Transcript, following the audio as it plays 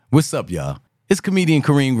What's up, y'all? It's comedian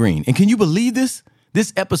Kareem Green. And can you believe this?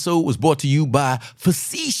 This episode was brought to you by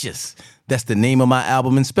Facetious. That's the name of my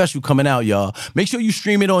album and special coming out, y'all. Make sure you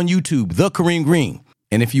stream it on YouTube, The Kareem Green.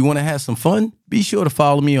 And if you want to have some fun, be sure to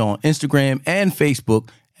follow me on Instagram and Facebook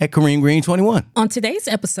at Kareem Green 21. On today's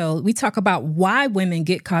episode, we talk about why women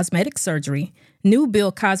get cosmetic surgery, new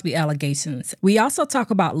Bill Cosby allegations. We also talk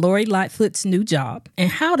about Lori Lightfoot's new job and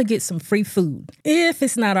how to get some free food, if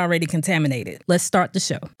it's not already contaminated. Let's start the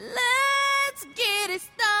show. Let's get it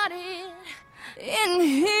started in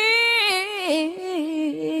here.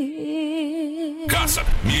 Gossip,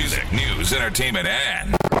 music, news, entertainment,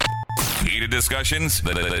 and heated discussions.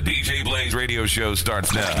 The DJ Blaze radio show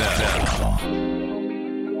starts now.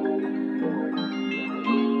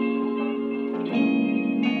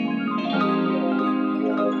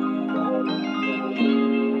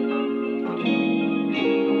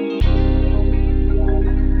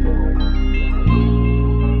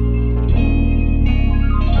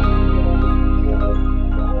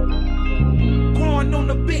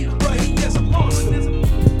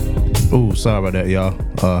 Ooh, sorry about that, y'all.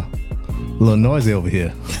 A little noisy over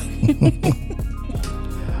here.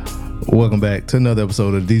 Welcome back to another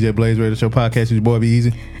episode of the DJ Blaze Radio Show podcast. It's your boy, Be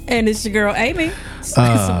Easy. And it's your girl, Amy.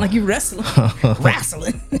 Something like you wrestling.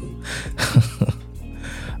 Wrestling.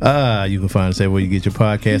 You can find us everywhere you get your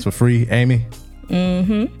podcast for free. Amy,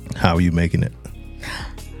 how are you making it?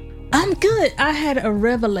 I'm good. I had a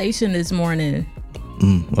revelation this morning.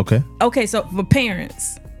 Okay. Okay, so for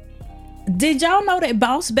parents, did y'all know that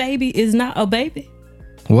Boss Baby is not a baby?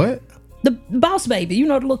 What? The Boss Baby. You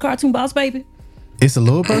know the little cartoon Boss Baby? It's a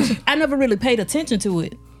little person? I never really paid attention to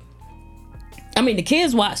it. I mean, the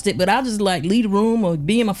kids watched it, but I just like leave the room or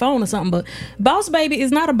be in my phone or something. But Boss Baby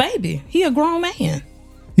is not a baby. He a grown man.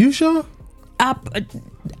 You sure?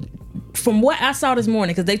 From what I saw this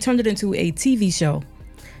morning, because they turned it into a TV show,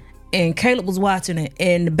 and Caleb was watching it,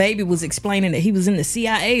 and the baby was explaining that he was in the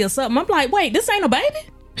CIA or something. I'm like, wait, this ain't a baby?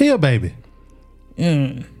 He a baby.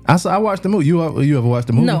 I watched the movie. You ever watched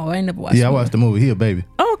the movie? No, I ain't never watched it. Yeah, I watched the movie. He a baby.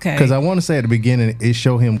 Okay. Because I want to say at the beginning, it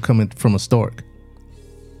showed him coming from a stork.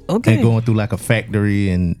 Okay. And going through like a factory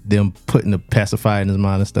and them putting the pacifier in his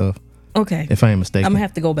mind and stuff. Okay. If I ain't mistaken. I'm going to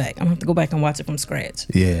have to go back. I'm going to have to go back and watch it from scratch.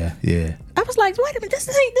 Yeah. I was like, wait a minute, this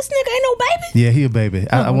nigga ain't no baby? Yeah, he a baby.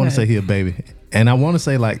 I want to say he a baby. And I want to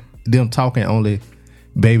say like them talking only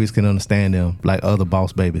babies can understand them, like other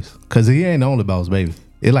boss babies. Because he ain't the only boss baby.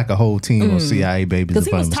 It's like a whole team of CIA babies. Because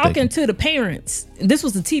he was talking to the parents. This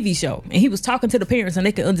was a TV show. And he was talking to the parents and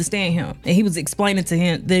they could understand him. And he was explaining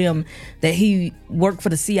to them that he worked for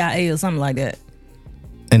the CIA or something like that.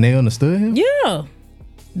 And they understood him? Yeah.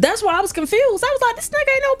 That's why I was confused. I was like, this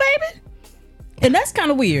nigga ain't no baby. And that's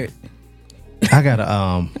kind of weird. I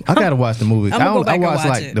gotta watch the movie. I watched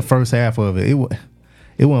like the first half of it.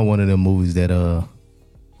 It wasn't one of them movies that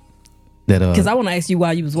because I want to ask you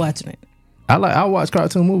why you was watching it. I watch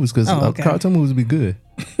cartoon movies because cartoon movies be good.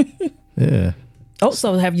 Yeah. Oh,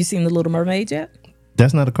 so have you seen The Little Mermaid yet?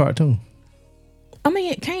 That's not a cartoon. I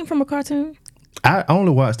mean, it came from a cartoon. I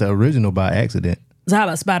only watched the original by accident. So how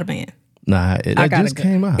about Spider-Man? Nah, it just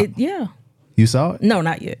came out. Yeah. You saw it? No,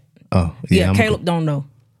 not yet. Oh, yeah. Caleb don't know.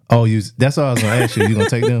 Oh, that's all I was gonna ask you. You gonna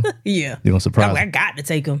take them? Yeah. You gonna surprise? I got to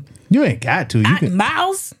take them. You ain't got to.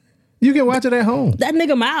 Miles. You can watch it at home. That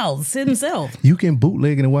nigga Miles himself. You can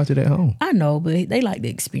bootleg it and watch it at home. I know, but they like the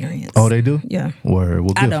experience. Oh, they do? Yeah. Word.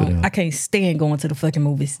 Well, good I don't. for them. I can't stand going to the fucking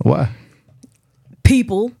movies. Why?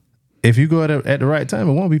 People. If you go at the right time,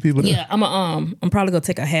 it won't be people there. Yeah, I'm probably gonna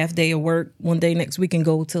take a half day of work one day next week and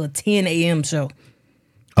go to a 10 a.m. show.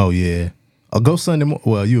 Oh yeah. I'll go Sunday morning.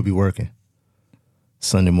 Well, you'll be working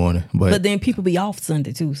Sunday morning, but then people be off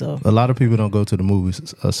Sunday too. So a lot of people don't go to the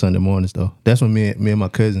movies Sunday mornings though. That's when me and my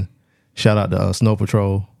cousin, shout out to Snow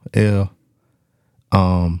Patrol L.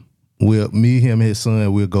 Me, him, and his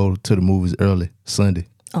son, we'll go to the movies early Sunday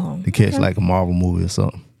to catch like a Marvel movie or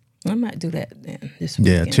something. I might do that then this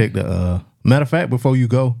weekend. Yeah, check the. Matter of fact, before you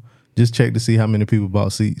go, just check to see how many people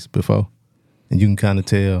bought seats before, and you can kind of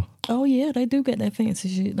tell. Oh yeah, they do get that fancy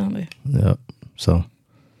shit, don't they? Yep. So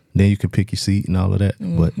then you can pick your seat and all of that.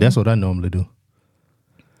 But that's what I normally do.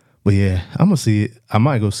 But yeah, I'm gonna see it. I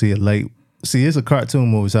might go see it late. See, it's a cartoon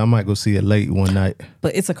movie, so I might go see it late one night.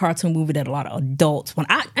 But it's a cartoon movie that a lot of adults.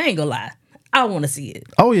 I ain't gonna lie, I want to see it.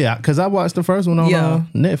 Oh yeah, because I watched the first one on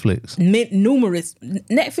Netflix. Numerous.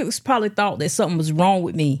 Netflix probably thought that something was wrong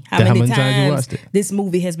with me. How many times you watched it? This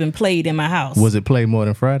movie has been played in my house? Was it played more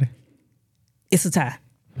than Friday? It's a tie.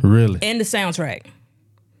 Really? And the soundtrack.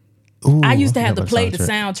 Ooh, I used to have to play the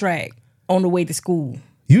soundtrack on the way to school.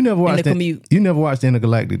 You never watched the commute. You never watched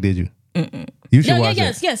Intergalactic, did you? You should watch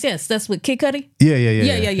that. Yes. That's with Kid Cudi. Yeah.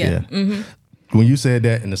 Mm-hmm. When you said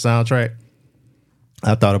that in the soundtrack,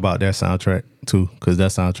 I thought about that soundtrack too, because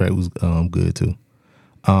that soundtrack was good too.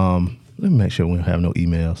 Let me make sure we don't have no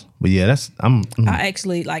emails. But yeah, I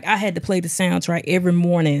actually I had to play the soundtrack every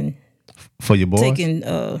morning for your boys. Taking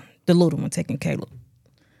the little one, taking Caleb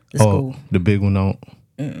to school. The big one don't.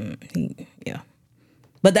 Yeah,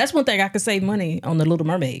 but that's one thing I could save money on the Little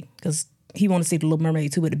Mermaid because he want to see the Little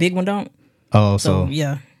Mermaid too, but the big one don't. Oh, so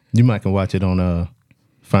yeah, you might can watch it on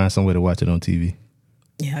find some way to watch it on TV.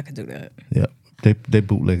 Yeah, I could do that. Yeah, they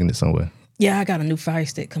bootlegging it somewhere. Yeah, I got a new Fire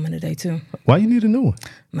Stick coming today too. Why you need a new one?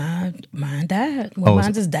 Mine died.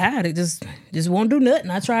 Mine just died. It just won't do nothing.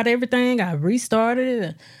 I tried everything. I restarted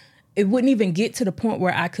it. It wouldn't even get to the point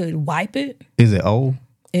where I could wipe it. Is it old?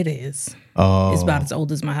 It is. Oh. It's about as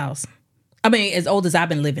old as my house. I mean, as old as I've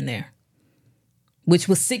been living there, which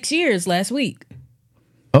was 6 years last week.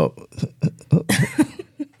 Oh.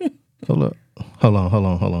 Hold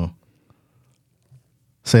on.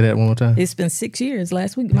 Say that one more time. It's been 6 years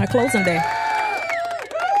last week, my closing day.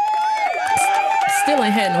 Still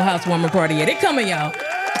ain't had no housewarming party yet. It coming, y'all.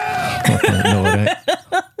 No, it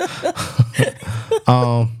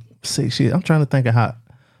ain't. 6 years. I'm trying to think of how.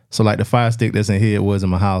 So like the Fire Stick that's in here, it was in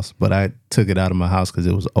my house, but I took it out of my house because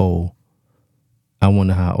it was old. I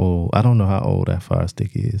wonder how old. I don't know how old that Fire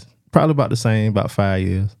Stick is. Probably about the same, about 5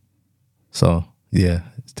 years. So yeah,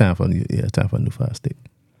 it's time for a new Fire Stick.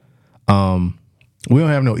 We don't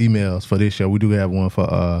have no emails for this show. We do have one for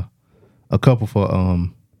a couple for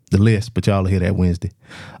the list, but y'all will hear that Wednesday.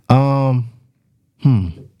 What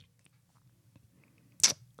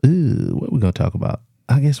we gonna talk about?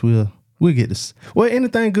 I guess we'll get this. Well,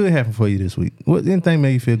 anything good happened for you this week? What anything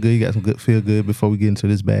made you feel good? You got some good feel good before we get into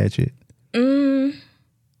this bad shit?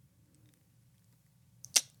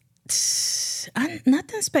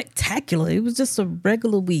 Nothing spectacular. It was just a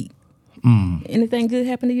regular week. Anything good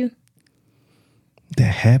happen to you? That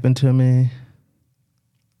happened to me?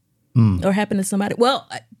 Or happened to somebody? Well,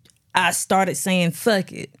 I started saying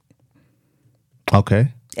fuck it.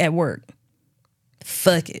 Okay. At work.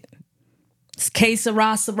 Fuck it. It's que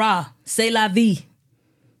sera, sera. C'est la vie.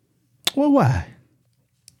 Well, why?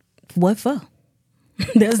 What for?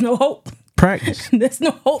 There's no hope. Practice. There's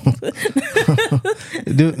no hope.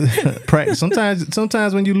 Practice.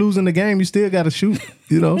 Sometimes when you losing the game, you still got to shoot.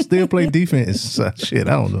 Still play defense. Shit,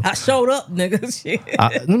 I don't know. I showed up, nigga. Shit.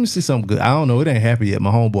 Let me see something good. I don't know. It ain't happy yet. My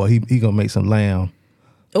homeboy, he gonna make some lamb.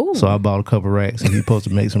 Ooh. So I bought a couple racks, and he supposed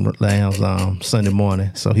to make some lambs Sunday morning.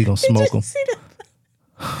 So he gonna smoke them. See that?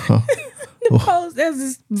 There's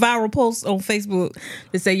this viral post on Facebook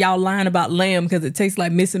that say y'all lying about lamb because it tastes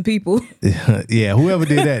like missing people. Yeah, whoever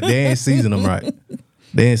did that, they ain't season them right.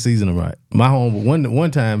 My homeboy,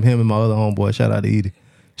 one time, him and my other homeboy, shout out to Edie.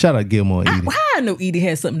 Shout out Gilmore and Edie. Why I know Edie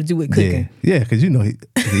has something to do with cooking? Yeah, because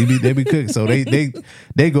they be cooking. So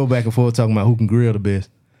they go back and forth talking about who can grill the best.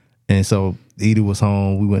 And so Edie was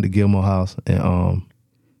home. We went to Gilmore house, and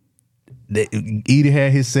Edie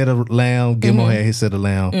had his set of lamb, Gilmore had his set of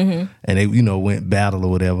lamb, and they went battle or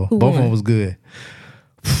whatever. Who Both won? of them was good.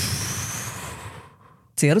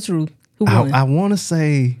 Tell the truth. Who won? I want to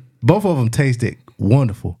say both of them tasted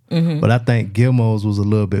wonderful, but I think Gilmore's was a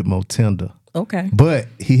little bit more tender. Okay. But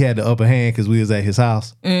he had the upper hand because we was at his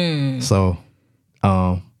house. So,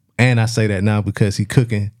 and I say that now because he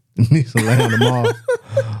cooking me some lamb tomorrow.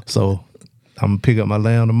 So I'm gonna pick up my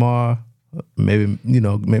lamb tomorrow. Maybe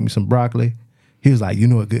make me some broccoli. He was like,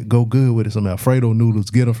 what, go good with it. Some Alfredo noodles.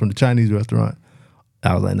 Get them from the Chinese restaurant.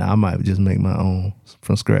 I was like, nah, I might just make my own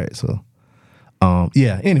from scratch. So,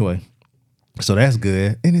 yeah. Anyway, so that's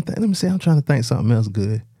good. Anything? Let me see. I'm trying to think something else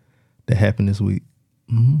good that happened this week.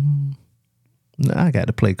 I got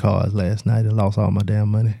to play cards last night and lost all my damn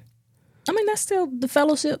money. I mean, that's still the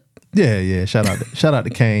fellowship. Yeah. Shout out to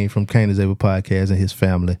Kane from Kane is Able Podcast and his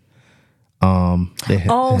family. It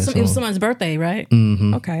was someone's birthday, right?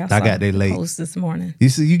 Mm-hmm. Okay, I got there late. Post this morning. You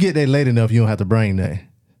see, you get there late enough, you don't have to bring that.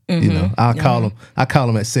 I'll call him. I call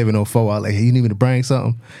him at 7:04. I'm like, hey, you need me to bring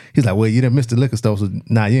something? He's like, well, you done missed the liquor store, so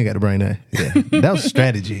nah, you ain't got to bring that. Yeah, that was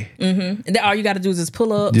strategy. And then all you got to do is just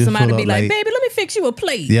pull up. Just Somebody pull be up like, late. baby, let me fix you a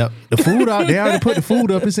plate. Yep, the food out. They already put the food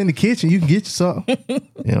up. It's in the kitchen. You can get you something. You know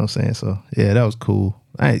what I'm saying? So yeah, that was cool.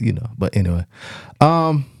 But anyway,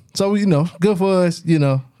 so good for us. We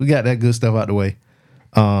got that good stuff out the way.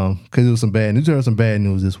 Because it was some bad news. There was some bad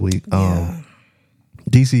news this week.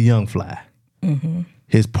 DC Young Fly,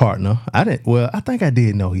 his partner. I think I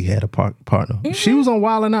did know he had a partner. She was on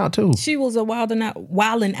Wildin' Out too. She was a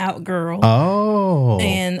wildin' out girl. Oh,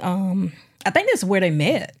 and I think that's where they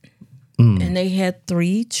met. And they had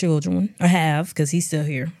 3 children, or have, because he's still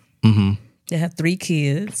here. They have 3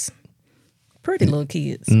 kids. Pretty little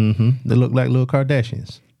kids. Mm-hmm. They look like little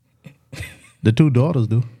Kardashians. The 2 daughters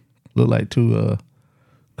do. Look like 2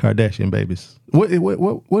 Kardashian babies. What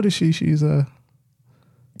is she? She's a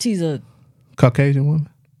Caucasian woman.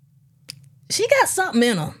 She got something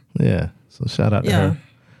in her. Yeah. So shout out to her.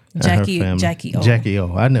 Jackie O. Jackie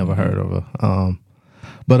O. I never heard of her.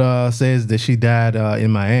 But says that she died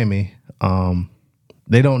in Miami.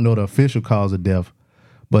 They don't know the official cause of death,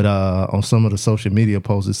 but on some of the social media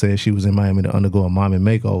posts, it says she was in Miami to undergo a mommy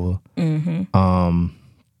makeover.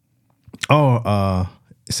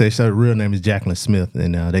 It says her real name is Jacqueline Smith,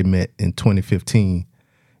 and they met in 2015,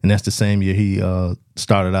 and that's the same year he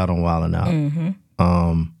started out on Wild 'N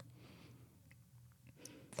Out.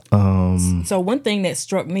 So one thing that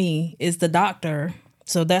struck me is the doctor.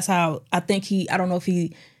 So that's how I think I don't know if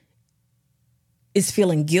he is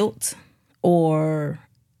feeling guilt or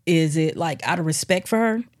is it like out of respect for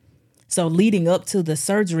her. So leading up to the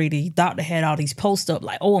surgery, the doctor had all these posts up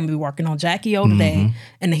like, oh, I'm gonna be working on Jackie O today.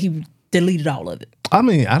 And then he deleted all of it. I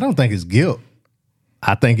mean, I don't think it's guilt.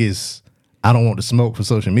 I think it's, I don't want to smoke for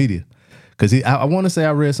social media. Because I want to say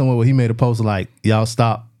I read somewhere where he made a post like, y'all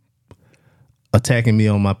stop attacking me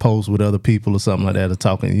on my post with other people or something like that, or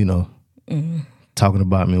talking, talking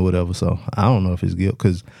about me or whatever. So I don't know if it's guilt,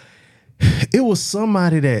 because it was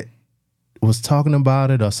somebody that was talking about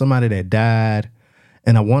it or somebody that died.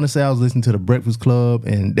 And I want to say I was listening to the Breakfast Club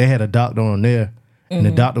and they had a doctor on there, and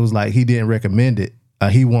the doctor was like, he didn't recommend it.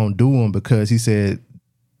 He won't do them because he said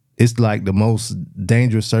it's like the most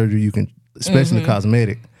dangerous surgery you can, especially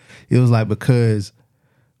cosmetic. It was like, because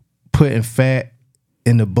putting fat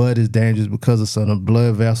in the butt is dangerous because of some of the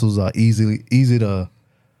blood vessels are easy to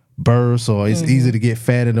burst, or it's easy to get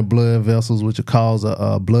fat in the blood vessels, which will cause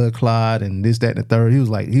a blood clot and this, that, and the third.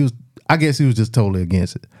 I guess he was just totally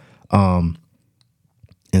against it. And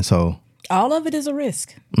so all of it is a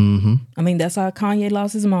risk. I mean, that's how Kanye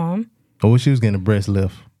lost his mom. I wish she was getting a breast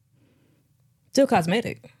lift. Still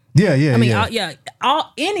cosmetic. Yeah. I mean,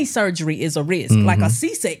 any surgery is a risk. Like a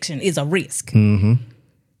C-section is a risk.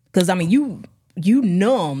 Because I mean, you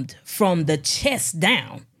numbed from the chest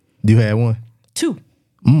down. You had one? 2.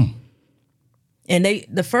 And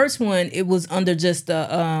the first one, it was under just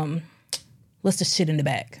the what's the shit in the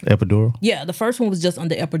back? Epidural? Yeah, the first one was just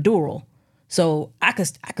under epidural. So I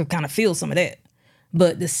could kind of feel some of that.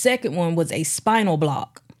 But the second one was a spinal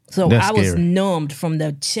block. So That's I was scary. numbed from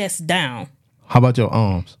the chest down. How about your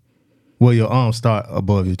arms? Well, your arms start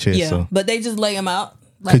above your chest. Yeah, So but they just lay them out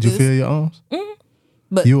like could you this. feel your arms?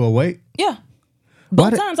 But You awake? yeah,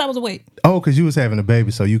 both times I was awake. Oh, because you was having a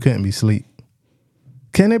baby, so you couldn't be asleep.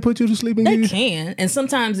 Can they put you to sleep and They give you? can, and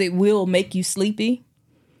sometimes it will make you sleepy.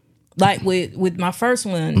 Like with my first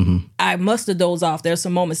one, I must have dozed off. There's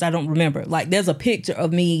some moments I don't remember. Like there's a picture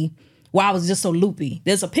of me while I was just so loopy.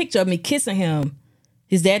 There's a picture of me kissing him.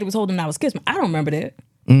 His daddy was holding him, I was kissing him. I don't remember that.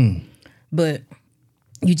 But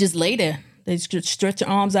you just lay there. They stretch your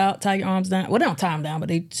arms out, tie your arms down. Well, they don't tie them down, but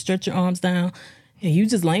they stretch your arms down. And you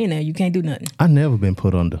just laying there. You can't do nothing. I never been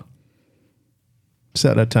put under.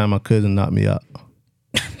 Except that time my cousin knocked me out.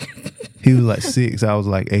 He was like 6, I was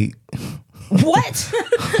like 8. What?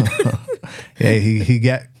 Yeah, he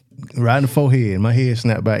got right in the forehead. My head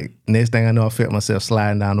snapped back. Next thing I know, I felt myself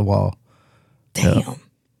sliding down the wall. Damn.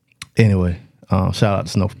 Anyway, shout out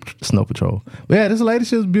to Snow Patrol. But yeah, this lady,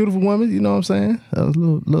 she was a beautiful woman. You know what I'm saying? That was a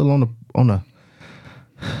little on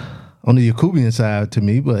the Yakubian side to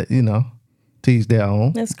me, but teach their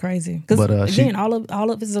own. That's crazy. Because again, all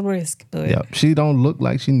of it's a risk. But Yeah, she don't look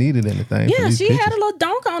like she needed anything. yeah, for these she pictures. had a little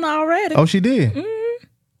donk on her already. Oh, she did.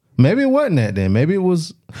 Maybe it wasn't that then. Maybe it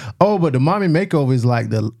was. Oh, but the mommy makeover is like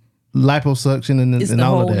the liposuction and It's and the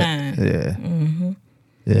all whole of that. nine.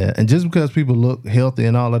 Yeah, yeah. And just because people look healthy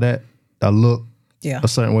and all of that, or look Yeah. a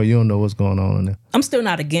certain way, you don't know what's going on in there. I'm still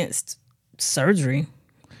not against surgery.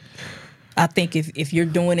 I think if you're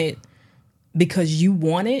doing it because you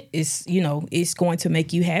want it, it's going to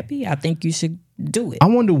make you happy. I think you should do it. I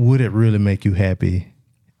wonder, would it really make you happy,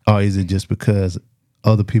 or is it just because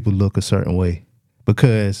other people look a certain way?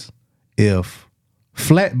 Because if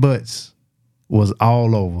flat butts was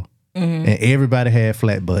all over and everybody had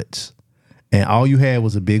flat butts and all you had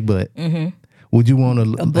was a big butt, would you want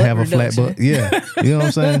to butt have a flat reduction. butt? Yeah. You know what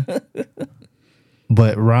I'm saying?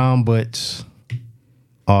 But round butts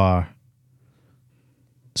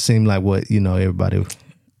seem like what, everybody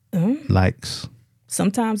likes.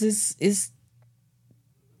 Sometimes it's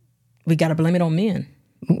we got to blame it on men.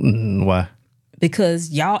 Why? Because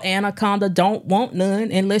y'all anaconda don't want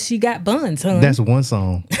none unless she got buns, hun. That's one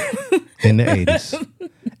song in the 80s.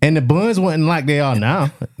 And the buns wasn't like they are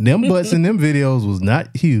now. Them butts in them videos was not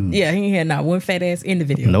huge. Yeah, he ain't had not one fat ass in the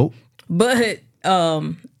video. Nope. But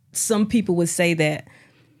some people would say that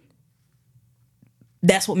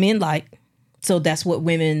that's what men like. So that's what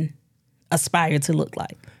women aspire to look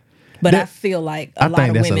like. But I feel like a lot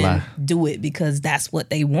of women do it because that's what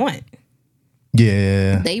they want.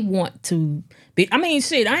 Yeah. They want to be. I mean,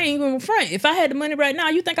 shit, I ain't going to front. If I had the money right now,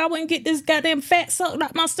 you think I wouldn't get this goddamn fat sucked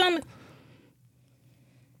out my stomach?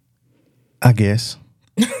 I guess.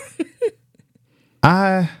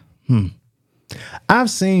 I've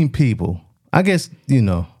seen people. I guess, you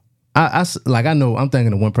know, I know, I'm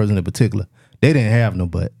thinking of one person in particular. They didn't have no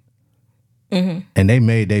butt. Mm-hmm. And they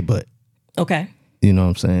made their butt. Okay. You know what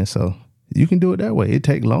I'm saying? So you can do it that way. It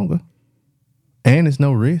take longer. And it's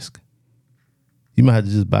no risk. You might have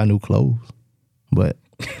to just buy new clothes. But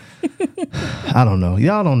I don't know.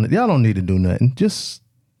 Y'all don't need to do nothing. Just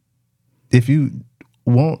if you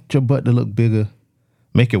want your butt to look bigger,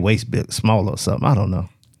 make your waist big, smaller or something. I don't know.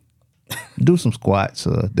 Do some squats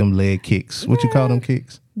or them leg kicks. What you call them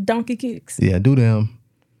kicks? Donkey kicks. Yeah, do them.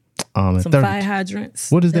 Some fire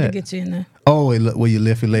hydrants. What is that? Get you in there. Oh, where you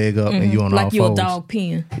lift your leg up and you on all fours. Like you a dog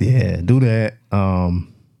pen. Yeah, do that. I'll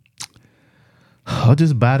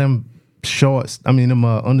just buy them shorts. I mean, them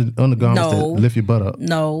undergarments that lift your butt up.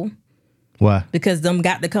 No. Why? Because them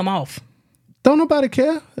got to come off. Don't nobody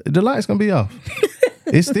care. The light's gonna be off.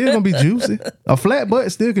 It's still gonna be juicy. A flat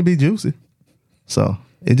butt still can be juicy. So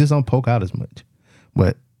it just don't poke out as much.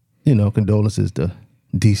 But you know, condolences to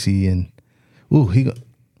DC and he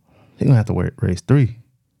gonna have to raise 3.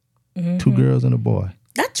 Mm-hmm. 2 girls and a boy.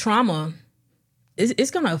 That trauma, it's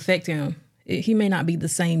gonna affect him. He may not be the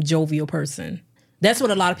same jovial person. That's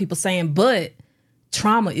what a lot of people saying. But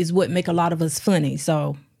trauma is what make a lot of us funny.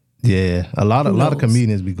 So yeah, a lot of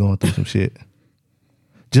comedians be going through some shit.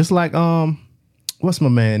 Just like what's my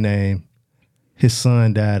man name? His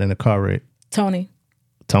son died in a car wreck. Tony,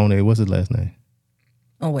 what's his last name?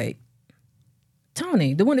 Oh wait.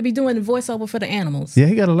 Tony, the one that be doing the voiceover for the animals. Yeah,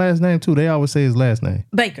 he got a last name too. They always say his last name.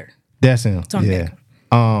 Baker. That's him. Tony yeah.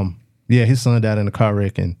 Baker. Yeah, his son died in a car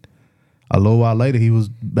wreck, and a little while later he was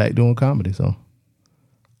back doing comedy. So,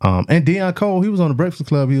 and Deion Cole, he was on the Breakfast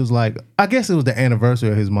Club. He was like, I guess it was the anniversary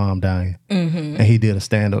of his mom dying, and he did a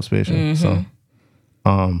stand-up special. So,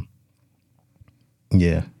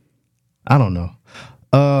 yeah, I don't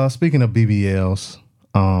know. Speaking of BBLs,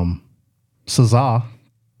 Cesar.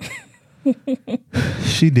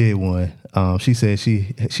 She did one. She said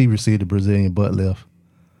she received a Brazilian butt lift.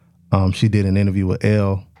 She did an interview with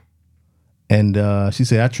Elle, and she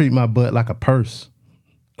said, I treat my butt like a purse.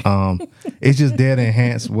 It's just there to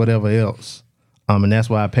enhance whatever else. And that's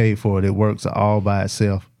why I paid for it. It works all by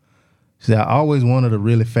itself. She said, I always wanted a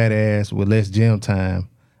really fat ass with less gym time.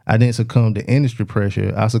 I didn't succumb to industry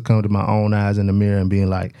pressure. I succumbed to my own eyes in the mirror and being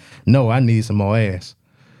like, no, I need some more ass.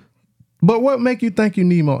 But what make you think you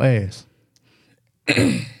need more ass?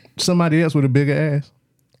 Somebody else with a bigger ass?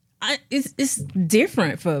 It's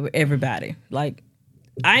different for everybody. Like,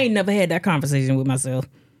 I ain't never had that conversation with myself.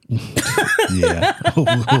 Yeah.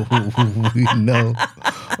 We know.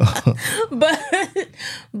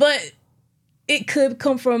 But it could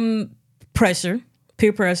come from pressure,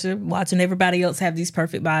 peer pressure, watching everybody else have these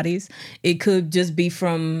perfect bodies. It could just be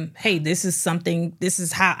from, hey, this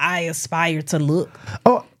is how I aspire to look.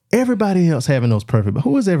 Oh, everybody else having those perfect, but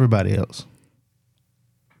who is everybody else?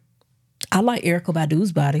 I like Erykah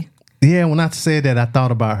Badu's body. Yeah, when I said that, I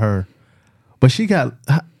thought about her. But she got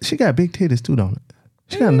big titties too, don't it?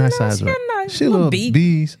 She got a nice size. She a little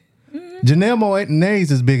bees. Mm-hmm. Janelle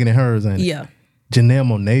Monáe's is bigger than hers, ain't it? Yeah. Janelle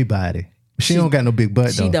Monáe body. She don't got no big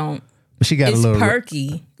butt, though. She don't. But she got it's a little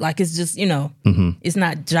perky. Like, it's just, it's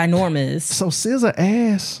not ginormous. So scissor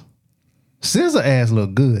ass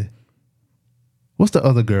look good. What's the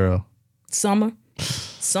other girl? Summer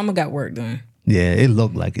got work done. Yeah, it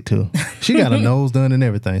looked like it too. She got a nose done and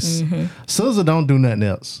everything. Mm-hmm. Scissor don't do nothing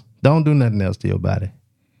else. Don't do nothing else to your body.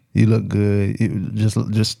 You look good. You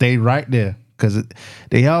just stay right there, because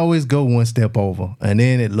they always go one step over, and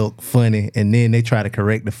then it look funny, and then they try to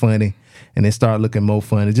correct the funny, and they start looking more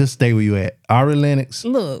funny. Just stay where you at. Ari Lennox.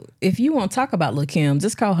 Look, if you want to talk about Lil' Kim,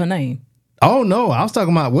 just call her name. Oh no, I was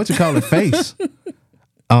talking about what you call it, face.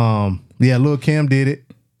 Yeah, Lil' Kim did it.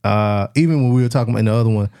 Even when we were talking about in the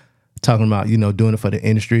other one, talking about doing it for the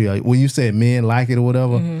industry. When you said men like it or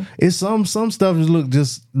whatever, it's some stuff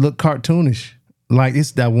just look cartoonish. Like,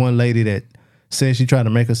 it's that one lady that said she tried to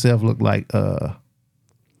make herself look like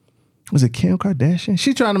was it Kim Kardashian?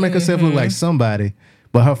 She trying to make herself look like somebody,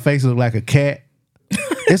 but her face look like a cat.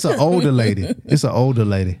 It's an older lady.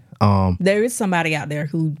 There is somebody out there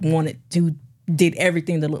who wanted to did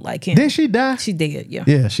everything to look like him. Did she die? She did, yeah.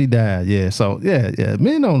 Yeah, she died. Yeah. So yeah.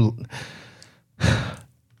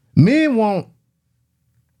 Men want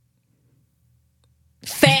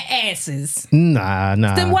Fat asses. nah.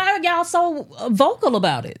 Then why are y'all so vocal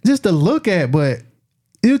about it? Just to look at, but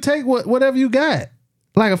you take whatever you got.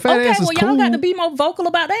 Like a fat ass is cool. Y'all got to be more vocal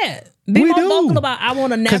about that. Be more vocal about I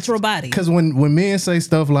want a natural body. Because when men say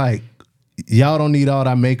stuff like, y'all don't need all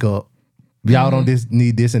that makeup, y'all don't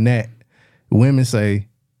need this and that, women say,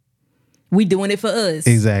 we doing it for us.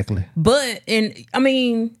 Exactly. But,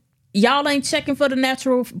 y'all ain't checking for the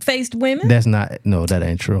natural faced women? That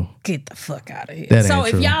ain't true. Get the fuck out of here. So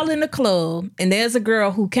if y'all in the club and there's a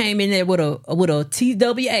girl who came in there with a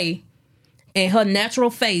TWA and her natural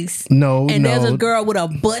face, there's a girl with a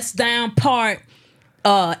bust down part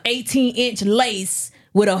 18-inch lace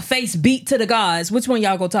with her face beat to the gods, which one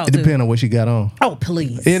y'all gonna talk to? It depends on what she got on. Oh,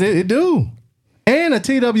 please. It do. And a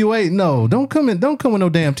TWA, no, don't come with no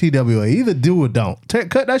damn TWA. Either do or don't.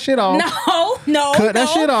 Cut that shit off. No. Cut that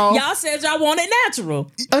shit off. Y'all said y'all want it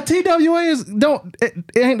natural. A TWA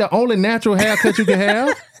it ain't the only natural haircut you can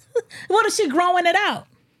have. What if she growing it out?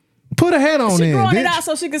 Put a hat on She growing bitch. it out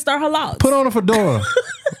so she can start her locks. Put on a fedora.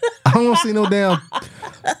 I don't want to see no damn.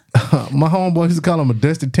 My homeboy used to call him a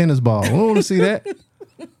dusty tennis ball. I don't want to see that.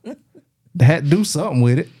 Do something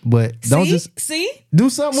with it, but don't do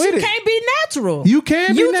something with it. She can't be natural. You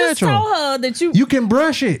can be natural. You just told her that you can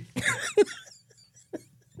brush it.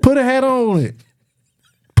 Put a hat on it.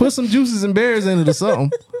 Put some juices and berries in it or something.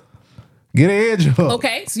 Get an edge up.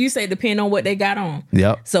 Okay, so you say depend on what they got on.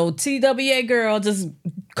 Yep. So TWA girl just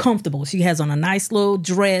comfortable. She has on a nice little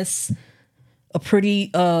dress, a pretty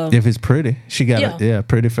if it's pretty, she got a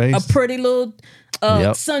pretty face, a pretty little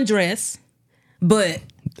sundress, but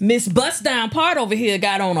Miss Bust Down Part over here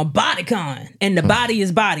got on a bodycon, and the body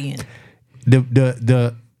is bodying.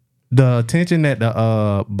 The attention that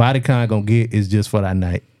the bodycon gonna get is just for that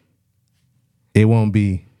night. It won't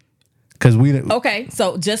be because okay.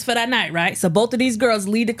 So just for that night, right? So both of these girls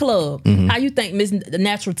leave the club. Mm-hmm. How you think Miss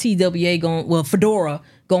Natural TWA Fedora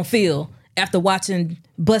gonna feel after watching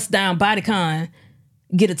Bust Down Bodycon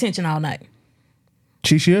get attention all night?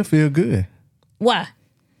 She should feel good. Why?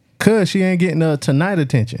 Cause she ain't getting tonight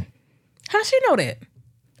attention. How she know that?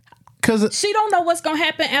 Cause she don't know what's gonna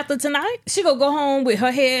happen after tonight. She gonna go home with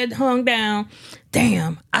her head hung down.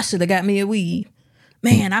 Damn, I should have got me a weave.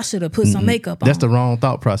 Man, I should have put some makeup on. That's the wrong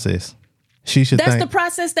thought process. That's the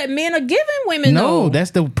process that men are giving women. No, that's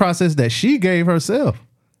the process that she gave herself.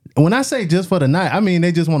 When I say just for the night, I mean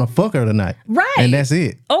they just want to fuck her tonight, right? And that's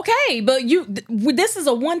it. Okay, but this is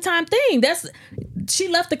a one-time thing. She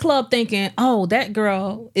left the club thinking, "Oh, that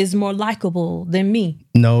girl is more likable than me."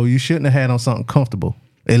 No, you shouldn't have had on something comfortable.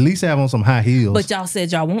 At least have on some high heels. But y'all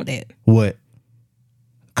said y'all want that. What?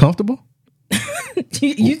 Comfortable?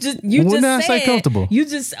 you just said say comfortable. You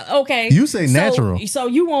just okay. You say natural. So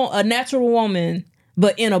you want a natural woman,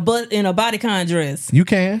 but in a bodycon dress. You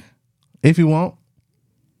can, if you want.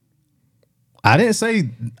 I didn't say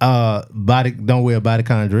don't wear a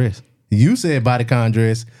bodycon dress. You said bodycon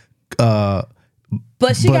dress.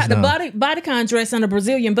 But she got the bodycon dress and a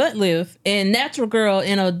Brazilian butt lift, and natural girl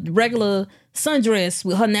in a regular sundress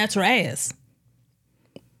with her natural ass.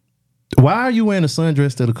 Why are you wearing a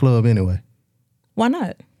sundress to the club anyway? Why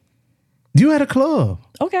not? You at a club.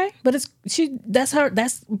 Okay, but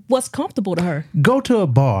that's what's comfortable to her. Go to a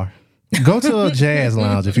bar. Go to a jazz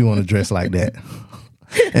lounge if you want to dress like that.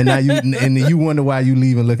 And now you wonder why you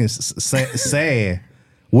leaving looking sad.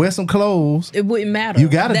 Wear some clothes. It wouldn't matter. You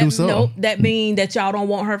got to do something. Nope, that mean that y'all don't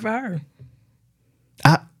want her for her.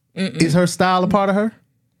 Is her style a part of her?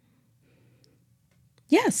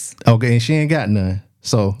 Yes. Okay, and she ain't got none.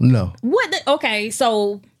 So, no. Okay,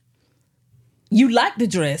 so you like the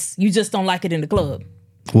dress. You just don't like it in the club.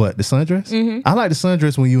 What, the sundress? Mm-hmm. I like the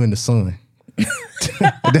sundress when you in the sun.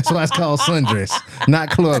 That's why it's called sundress, not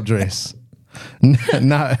club dress.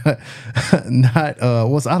 Not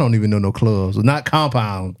I don't even know no clubs. Not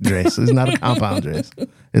compound dress. It's not a compound dress.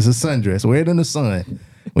 It's a sundress. Wear it in the sun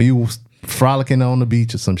when you frolicking on the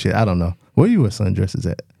beach or some shit. I don't know. Where you wear sundresses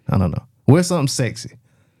at? I don't know. Wear something sexy.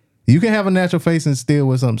 You can have a natural face and still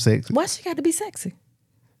wear something sexy. Why she got to be sexy?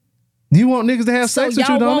 You want niggas to have sex with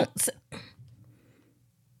you, don't it?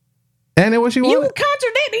 And then what she want? You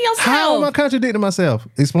contradicting yourself. How am I contradicting myself?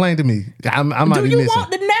 Explain to me. I might be missing. Do you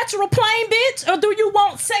want the natural plain bitch, or do you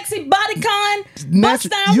want sexy bodycon bust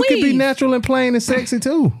down You weave? can be natural and plain and sexy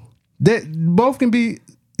too. That both can be.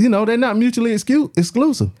 They're not mutually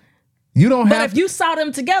exclusive. You don't But have if you saw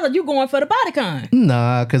them together, you going for the bodycon.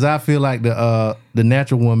 Nah, because I feel like the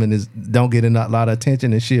natural woman don't get a lot of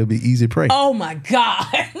attention and she'll be easy prey. Oh my God.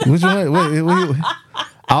 Which one?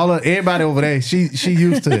 Everybody over there, she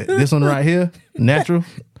used to it. This one right here, natural.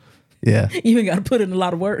 Yeah. You ain't got to put in a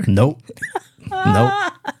lot of work. Nope.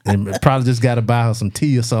 And probably just got to buy her some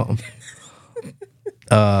tea or something.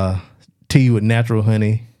 Tea with natural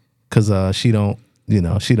honey, because she don't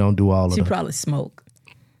do all of She that. probably smoke.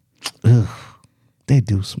 Ugh, they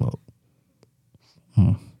do smoke.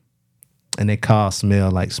 And their cars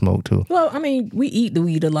smell like smoke too. Well, I mean, we eat the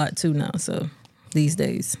weed a lot too now, so these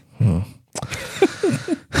days.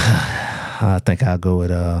 I think I'll go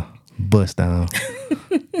with Bust Down.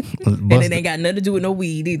 And it ain't got nothing to do with no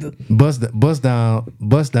weed either. Bust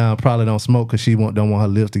Down probably don't smoke because she don't want her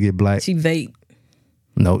lips to get black. She vape.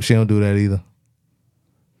 Nope, she don't do that either.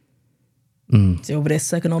 She over there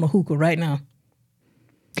sucking on a hookah right now.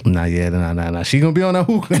 Nah. She gonna be on that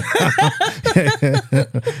hookah.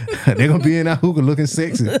 They gonna be in that hookah looking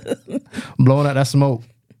sexy, blowing out that smoke.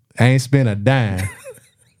 I ain't spent a dime.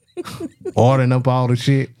 Ordering up all the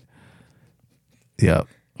shit. Yep.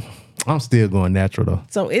 I'm still going natural though.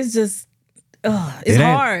 So it's just, it's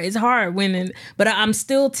hard. It's hard winning, but I'm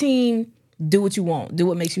still team. Do what you want. Do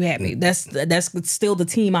what makes you happy. That's still the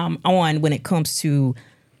team I'm on when it comes to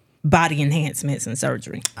body enhancements and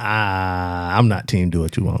surgery. I'm not team do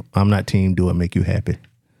what you want. I'm not team do what make you happy.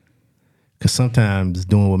 Because sometimes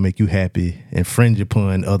doing what make you happy infringe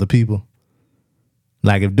upon other people.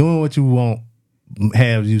 Like if doing what you want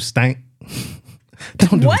have you stank,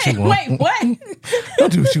 don't do what you want. Wait, what?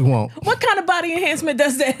 Don't do what you want. What kind of body enhancement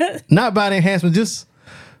does that? Not body enhancement, just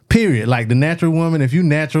period. Like the natural woman, if you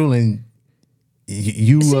natural and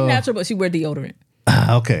you... She natural, but she wear deodorant.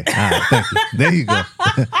 Okay. All right. Thank you. There you go.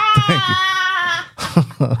 Thank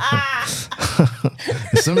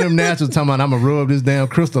you. Some of them naturals talking about I'm gonna rub this damn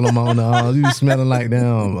crystal I'm on the arms. You smelling like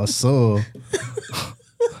damn a soul.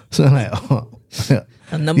 So I'm like,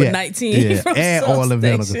 A number 19. Yeah. From Add oil and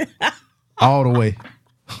vinegar. All the way.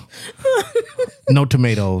 No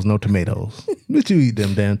tomatoes. But you eat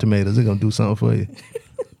them damn tomatoes. They're gonna do something for you.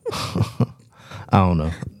 I don't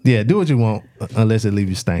know. Yeah, do what you want unless it leave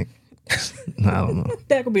you stank. I don't know.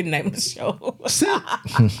 That could be the name of the show.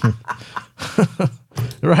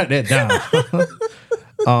 Write that down.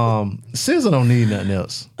 SZA don't need nothing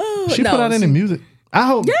else. She put out any music. I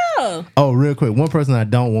hope. Yeah. Oh, real quick. One person I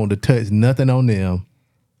don't want to touch nothing on them,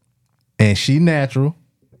 and she natural,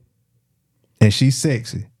 and she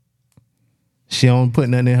sexy. She don't put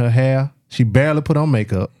nothing in her hair. She barely put on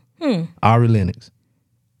makeup. Ari Lennox.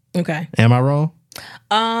 Okay. Am I wrong?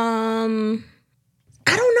 I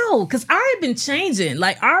don't know, because Ari been changing.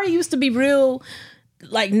 Like Ari used to be real,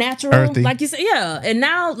 like natural, earthy. like you said, yeah. And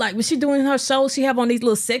now, like when she doing her show, she have on these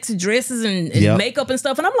little sexy dresses and Yep. makeup and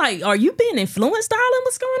stuff. And I'm like, are you being influenced, darling?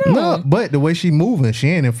 What's going on? No, but the way she moving, she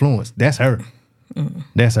ain't influenced. That's her.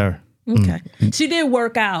 That's her. Okay. She did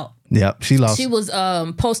work out. Yep, she lost. She was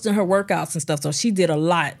posting her workouts and stuff, so she did a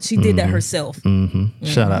lot. She did that herself.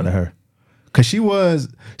 Shout out to her, cause she was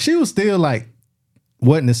still like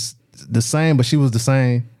wasn't the same, but she was the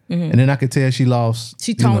same. And then I could tell she lost.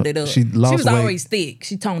 She toned it up. She lost was weight. always thick.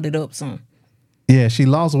 She toned it up some. Yeah, she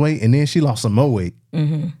lost weight, and then she lost some more weight.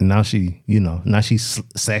 And now she,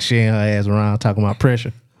 sashaying her ass around talking about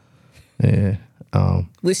pressure. Yeah.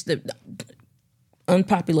 Which the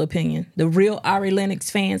unpopular opinion, the real Ari Lennox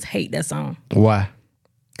fans hate that song. Why?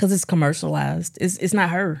 Because it's commercialized. It's not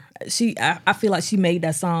her. I feel like she made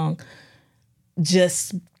that song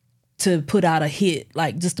just to put out a hit,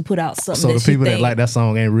 like just to put out something. So that the people she that like that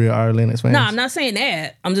song ain't real Ari Lennox fans? No, I'm not saying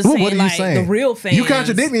that. I'm just What saying are you like saying? the real fans. You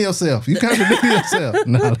contradicting yourself.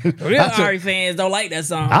 Nah, Real Ari fans don't like that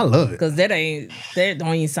song. I love it. Because that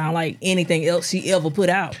don't even sound like anything else she ever put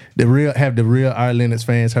out. the real Ari Lennox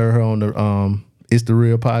fans heard her on the It's the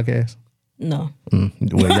Real podcast? No. Well,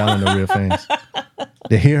 y'all ain't the real fans.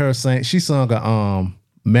 They hear her sing. She sung a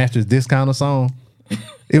Mattress Discounter song.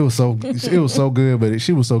 It was so good, but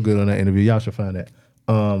she was so good on that interview. Y'all should find that.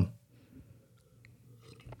 And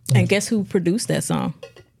guess who produced that song?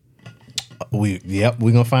 We're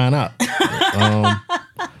gonna find out.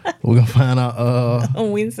 We're gonna find out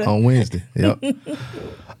On Wednesday. on Wednesday. Yep.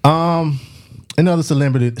 Another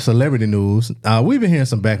celebrity news. We've been hearing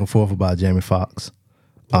some back and forth about Jamie Foxx.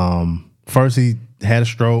 First he had a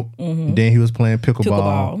stroke. Then he was playing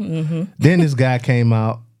pickleball. Then this guy came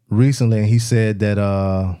out recently and he said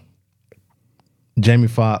that Jamie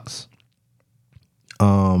Foxx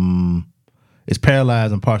is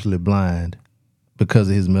paralyzed and partially blind because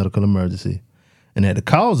of his medical emergency, and that the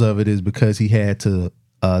cause of it is because he had to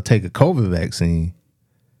take a COVID vaccine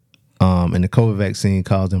And the COVID vaccine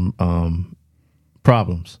caused him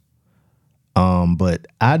problems. But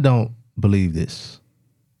I don't believe this.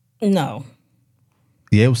 No.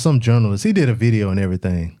 Yeah, it was some journalist. He did a video and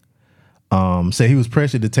everything. Said he was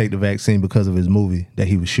pressured to take the vaccine because of his movie that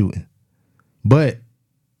he was shooting. But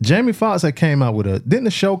Jamie Foxx had came out with didn't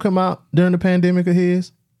the show come out during the pandemic of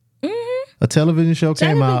his? Mm-hmm. A television show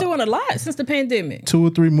came out. Jamie been doing a lot since the pandemic. 2 or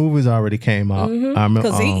 3 movies already came out. Mm-hmm. I remember,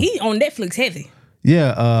 because he on Netflix heavy.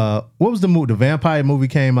 Yeah, what was the movie? The vampire movie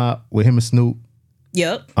came out with him and Snoop.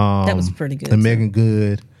 Yep, that was pretty good. And Megan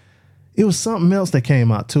Good. It was something else that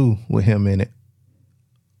came out too with him in it.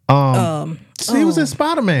 He was in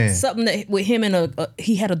Spider-Man. Something that with him and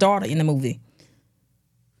he had a daughter in the movie.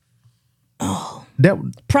 Oh, that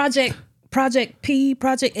Project P,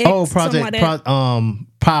 Project X. Oh, Project like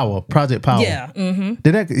Power, Project Power. Yeah, mm-hmm.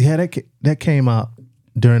 That came out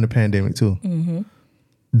during the pandemic too. Mm-hmm.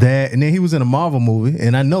 That and then he was in a Marvel movie,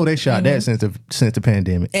 and I know they shot that since the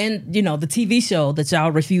pandemic. And you know the TV show that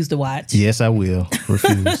y'all refuse to watch. Yes, I will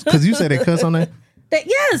refuse because you said they cuss on that.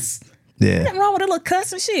 Yes. Yeah. Nothing wrong with a little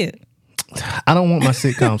cuss and shit. I don't want my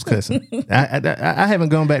sitcoms cussing. I haven't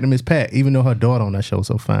gone back to Miss Pat, even though her daughter on that show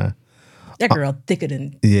so fine. That girl thicker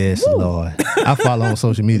than. Yes, woo. Lord. I follow on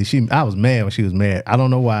social media. I was mad when she was married. I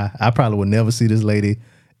don't know why. I probably would never see this lady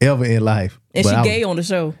ever in life. And she gay on the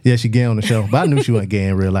show. Yeah, she gay on the show. But I knew she wasn't gay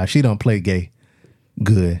in real life. She don't play gay.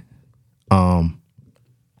 Good. Do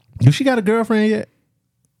she got a girlfriend yet?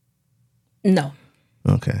 No.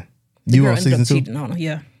 Okay. The You girl on ended season up 2? cheating on her,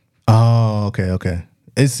 yeah. Oh, okay.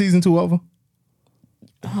 Is season 2 over?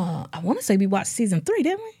 I want to say we watched season 3,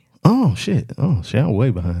 didn't we? Oh shit. I'm way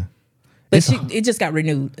behind. But it just got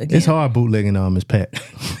renewed again. It's hard bootlegging on Miss Pat.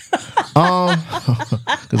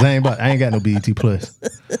 Cause I ain't got no BET Plus.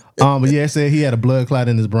 But yeah, it said he had a blood clot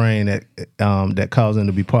in his brain that caused him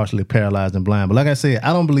to be partially paralyzed and blind. But like I said,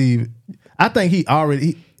 I think he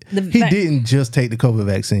didn't just take the COVID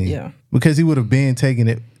vaccine. Yeah. Because he would have been taking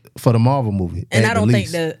it for the Marvel movie. And I don't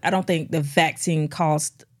think the vaccine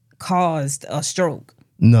caused a stroke.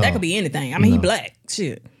 No. That could be anything. I mean, he black.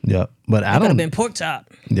 Shit. Yep. But I could don't have been pork chop.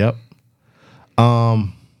 Yep.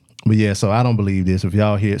 But yeah, so I don't believe this. If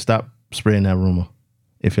y'all hear it, stop spreading that rumor.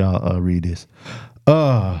 If y'all read this.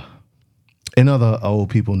 In other old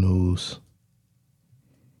people news.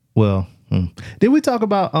 Well, did we talk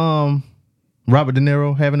about Robert De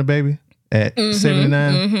Niro having a baby at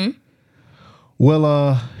 79? Mm-hmm.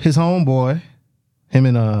 Well, his homeboy, him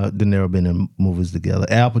and De Niro been in movies together.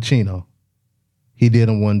 Al Pacino, he did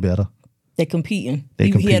him one better. They competing.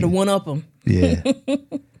 He had to one up him. Yeah.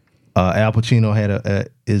 Al Pacino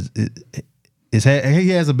he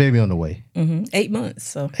has a baby on the way. 8 months.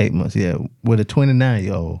 So 8 months, yeah, with a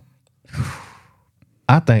 29-year-old.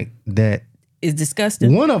 I think that is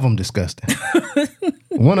disgusting. One of them disgusting.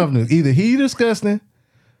 One of them, either he disgusting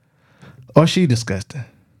or she disgusting.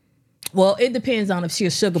 Well, it depends on if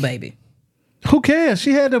she's a sugar baby. Who cares?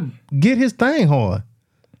 She had to get his thing hard.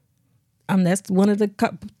 That's one of the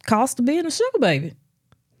costs of being a sugar baby.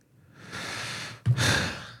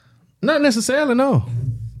 Not necessarily, no.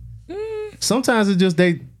 Sometimes it's just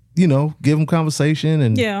they, give them conversation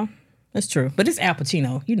and. Yeah, that's true. But it's Al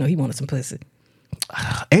Pacino. He wanted some pussy.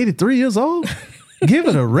 83 years old? Give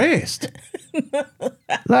it a rest.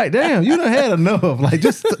 Like, damn, you done had enough. Like,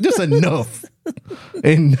 just enough.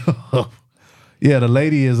 Enough. Yeah, the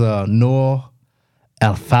lady is Noor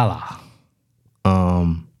Alfala.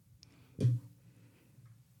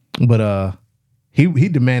 But he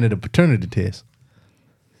demanded a paternity test.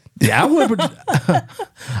 Yeah,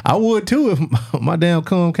 I would too if my damn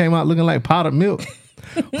cum came out looking like powdered milk.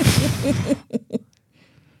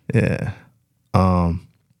 Yeah.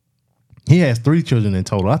 He has 3 children in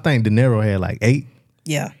total. I think De Niro had like 8.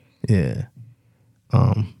 Yeah. Yeah.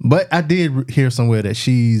 But I did hear somewhere that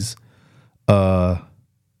she's known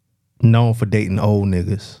for dating old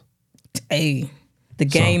niggas. Hey, the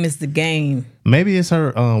game is the game. Maybe it's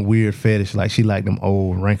her weird fetish. Like she like them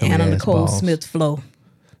old wrinkled Anna ass Nicole balls. Smith flow.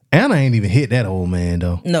 Anna ain't even hit that old man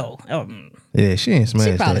though. No. Yeah, she ain't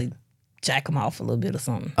smashed She probably that. jack him off a little bit or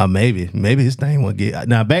something. Maybe his thing won't get.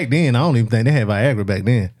 Now back then, I don't even think they had Viagra back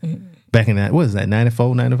then. Mm-hmm. Back in that, what is that,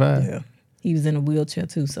 94, 95? Yeah. He was in a wheelchair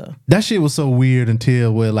too, so. That shit was so weird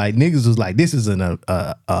until where like niggas was like, this is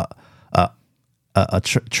a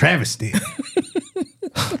travesty.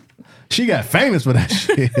 She got famous for that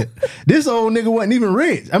shit. This old nigga wasn't even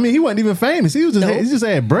rich. I mean, he wasn't even famous. He just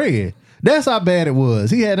had bread. That's how bad it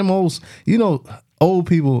was. He had them old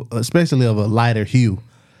people, especially of a lighter hue.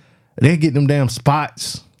 They get them damn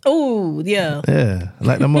spots. Oh, yeah. Yeah.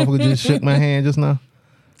 Like that motherfucker just shook my hand just now.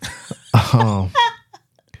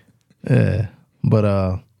 Yeah.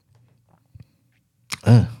 But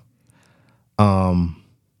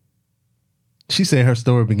She said her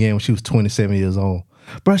story began when she was 27 years old.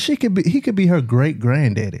 Bro, he could be her great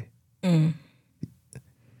granddaddy. You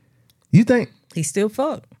think He still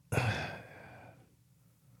fucked.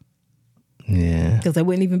 Yeah. Because there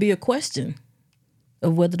wouldn't even be a question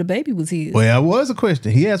of whether the baby was his. Well, that was a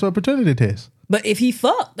question. He asked for a paternity test. But if he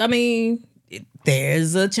fucked, I mean,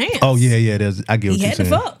 there's a chance. Oh, yeah. I get what He you're had to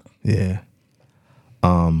saying. fuck. Yeah.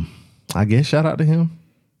 I guess shout out to him.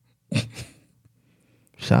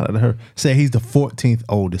 Shout out to her. Say he's the 14th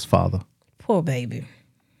oldest father. Poor baby.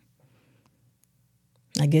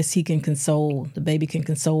 I guess the baby can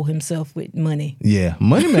console himself with money. Yeah.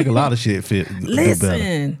 Money make a lot of shit fit. Better.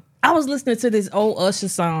 Listen, I was listening to this old Usher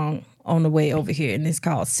song on the way over here, and it's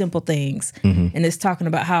called Simple Things. And it's talking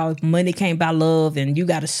about how money can't buy love and you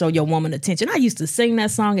got to show your woman attention. I used to sing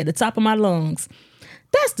that song at the top of my lungs.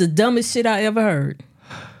 That's the dumbest shit I ever heard.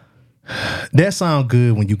 That sound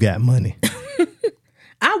good when you got money.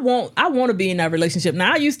 I want to be in that relationship.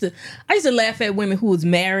 Now I used to laugh at women who was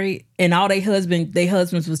married and all their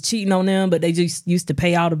husbands was cheating on them, but they just used to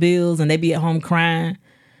pay all the bills and they be at home crying.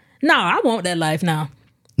 No, I want that life now.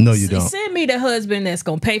 No, you don't. Send me the husband that's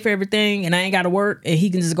gonna pay for everything and I ain't gotta work and he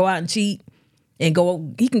can just go out and cheat and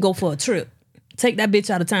he can go for a trip. Take that bitch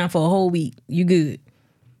out of town for a whole week. You good.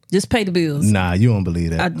 Just pay the bills. Nah, you don't believe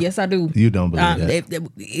that. Yes, I do. You don't believe that.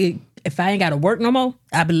 If I ain't got to work no more,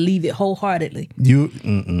 I believe it wholeheartedly.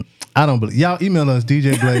 I don't believe. Y'all email us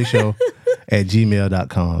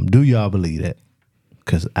djblazeshow@gmail.com. Do y'all believe that?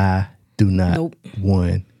 Because I do not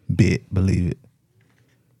one bit believe it.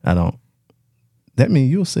 I don't. That means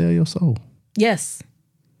you'll sell your soul. Yes.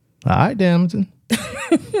 All right, Damson.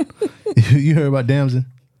 You heard about Damson?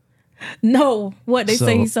 No. What they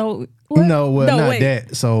say he sold? What? No, well, not wait.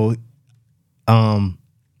 That. So,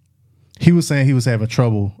 he was saying he was having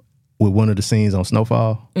trouble with one of the scenes on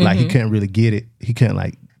Snowfall. Like he couldn't really get it. He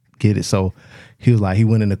couldn't get it. So he was like, he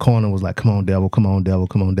went in the corner and was like, "Come on, devil, come on, devil,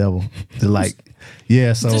 come on, devil." Like,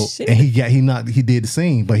 yeah. So and he did the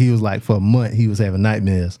scene, but he was like for a month he was having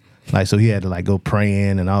nightmares. Like so he had to like go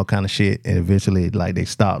praying and all kind of shit, and eventually like they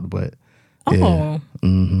stopped. But yeah.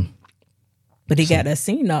 But he got that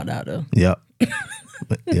scene knocked out though. Yep.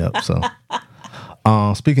 Yep. So,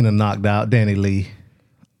 speaking of knocked out, Danny Lee,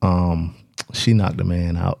 she knocked a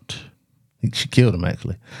man out. She killed him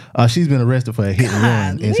actually. She's been arrested for a hit and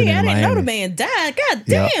run incident in Miami. I didn't know the man died. God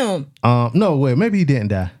damn. Yep. No, wait, maybe he didn't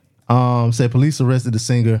die. Said police arrested the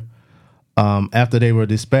singer after they were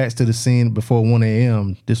dispatched to the scene before 1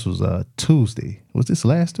 a.m. This was Tuesday. Was this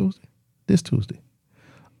last Tuesday? This Tuesday.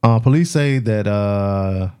 Police say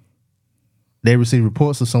that they received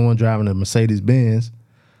reports of someone driving a Mercedes-Benz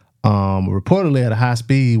reportedly at a high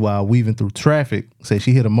speed while weaving through traffic. Said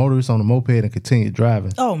she hit a motorist on a moped and continued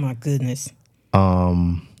driving. Oh my goodness.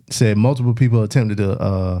 Said multiple people attempted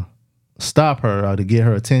to stop her or to get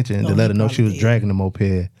her attention to let her know she was dragging the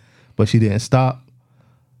moped, but she didn't stop.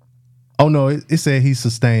 Oh no, it said he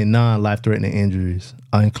sustained non-life-threatening injuries,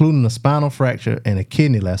 including a spinal fracture and a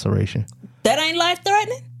kidney laceration. That ain't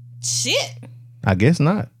life-threatening? Shit. I guess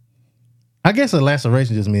not. I guess a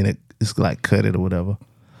laceration just means it's like cut it or whatever.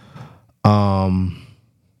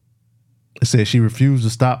 It said she refused to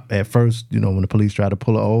stop at first, when the police tried to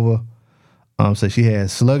pull her over. Said she had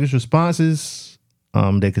sluggish responses.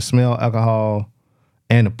 They could smell alcohol,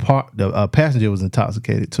 and the passenger was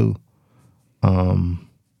intoxicated too.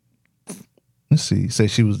 Let's see. Said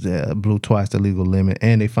she was blew twice the legal limit,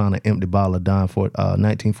 and they found an empty bottle of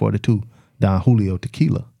 1942 Don Julio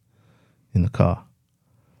tequila in the car.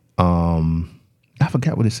 I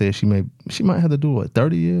forgot what it said. She might have to do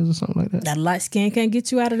 30 years or something like that. That light skin can't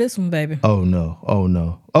get you out of this one, baby. Oh no.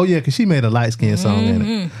 Oh yeah, because she made a light skin song in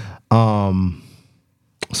it.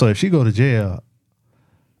 So if she go to jail,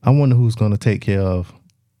 I wonder who's gonna take care of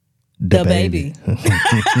the baby.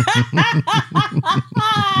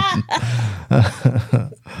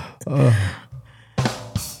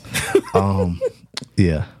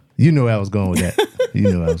 Yeah. You knew I was going with that.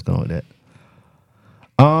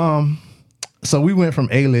 So we went from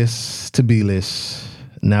A-list to B-list.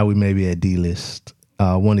 Now we may be at D-list.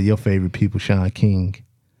 One of your favorite people, Sean King,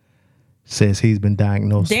 says he's been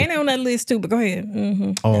diagnosed. Danny on that list too, but go ahead.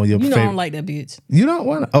 Oh, your favorite. I don't like that bitch. You don't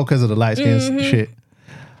want to? Oh, because of the light skin shit.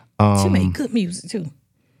 She made good music too.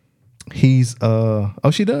 He's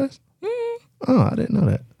she does? Oh, I didn't know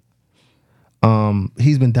that.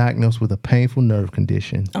 He's been diagnosed with a painful nerve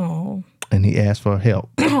condition. Oh. And he asked for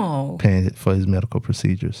help Oh. paying for his medical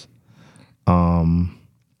procedures.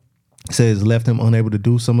 Says left him unable to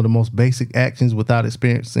do some of the most basic actions without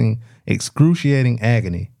experiencing excruciating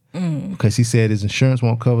agony. Because he said his insurance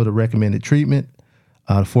won't cover the recommended treatment.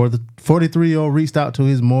 The 43-year-old reached out to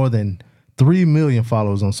his more than 3 million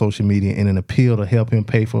followers on social media in an appeal to help him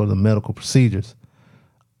pay for the medical procedures.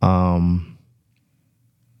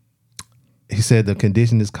 He said the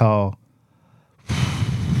condition is called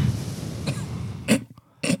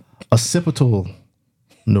occipital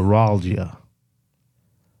neuralgia.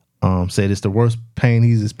 Said it's the worst pain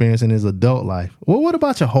he's experienced in his adult life. Well, what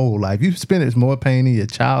about your whole life? You've experienced more pain in your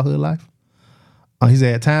childhood life? He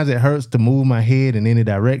said, at times it hurts to move my head in any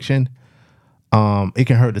direction. It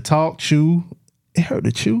can hurt to talk, chew. It hurt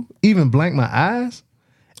to chew. Even blank my eyes.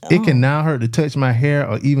 It can now hurt to touch my hair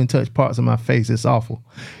or even touch parts of my face. It's awful.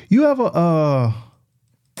 You ever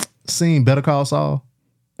seen Better Call Saul?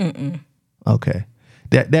 Mm-mm. Okay.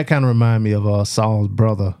 That kind of remind me of Saul's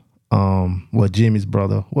brother. Jimmy's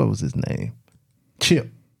brother. What was his name?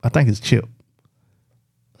 Chip. I think it's Chip.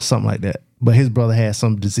 Something like that. But his brother had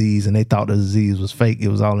some disease, and they thought the disease was fake. It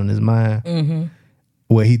was all in his mind. Mm-hmm.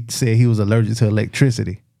 Where he said he was allergic to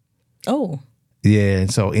electricity. Oh. Yeah,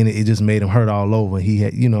 and so it just made him hurt all over. He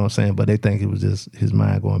had, you know what I'm saying? But they think it was just his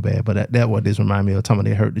mind going bad. But that what this remind me of. Talking about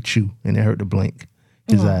they hurt to chew and they hurt to blink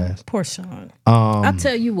his eyes. Poor Sean. I'll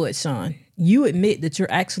tell you what, Sean. You admit that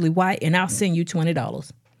you're actually white, and I'll send you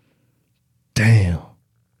 $20. Damn.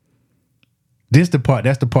 That's the part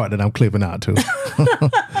that I'm clipping out to.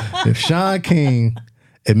 If Sean King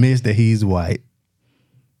admits that he's white,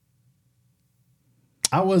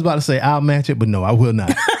 I was about to say I'll match it, but no, I will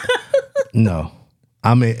not. No.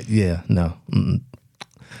 I mean, yeah, no. Mm-mm.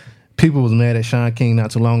 People was mad at Sean King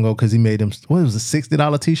not too long ago because he made them, what was it,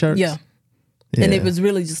 $60 t-shirts? Yeah. And it was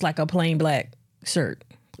really just like a plain black shirt.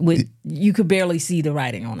 You could barely see the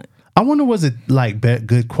writing on it. I wonder, was it like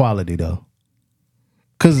good quality though?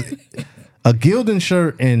 Because a Gildan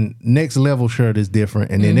shirt and Next Level shirt is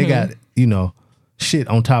different. And then they got, shit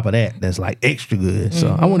on top of that that's like extra good.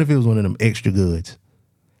 So I wonder if it was one of them extra goods.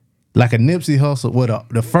 Like a Nipsey Hussle,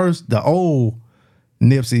 the old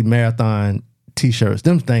Nipsey Marathon t-shirts,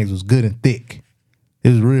 them things was good and thick. It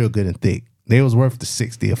was real good and thick. They was worth the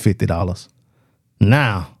 $60 or $50.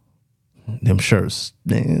 Now, them shirts,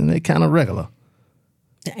 they kind of regular.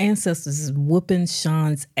 The ancestors is whooping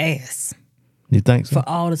Sean's ass. You think so? For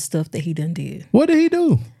all the stuff that he done did. What did he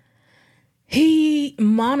do? He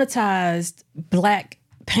monetized black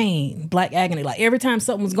pain, black agony. Like every time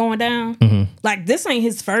something was going down, like this ain't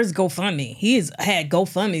his first GoFundMe. He has had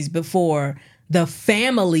GoFundMes before the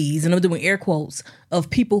families, and I'm doing air quotes, of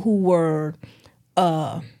people who were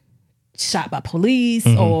shot by police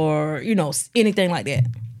or, anything like that.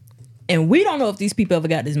 And we don't know if these people ever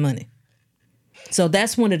got this money. So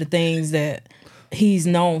that's one of the things that he's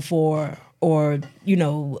known for, or,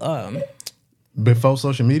 before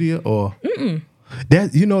social media, or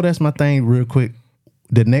that's my thing real quick.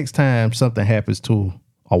 The next time something happens to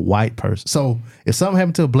a white person, so if something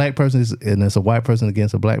happened to a black person and it's a white person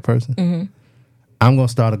against a black person, I'm gonna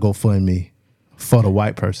start a GoFundMe for the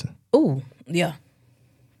white person. Ooh, yeah.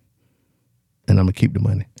 And I'm gonna keep the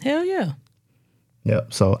money. Hell yeah.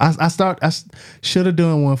 Yep. So I should have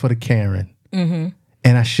done one for the Karen.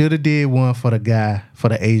 And I should have did one for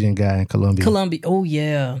the Asian guy in Colombia. Oh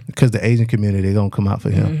yeah. Because the Asian community, they gonna come out for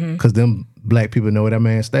him. Because them black people know where that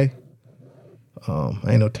man stay.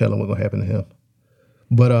 Ain't no telling what's gonna happen to him.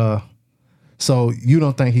 But so you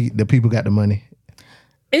don't think the people got the money?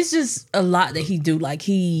 It's just a lot that he do. Like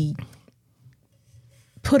he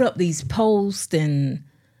put up these posts and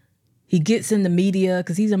he gets in the media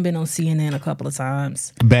because he's been on CNN a couple of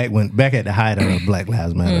times. Back at the height of Black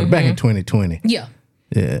Lives Matter, back in 2020. Yeah.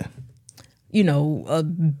 Yeah.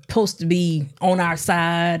 Supposed to be on our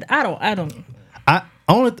side. I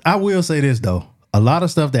will say this though. A lot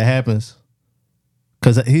of stuff that happens,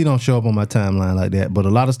 because he don't show up on my timeline like that, but a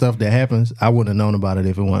lot of stuff that happens, I wouldn't have known about it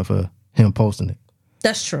if it weren't for him posting it.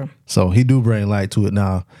 That's true. So he do bring light to it.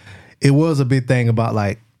 Now, it was a big thing about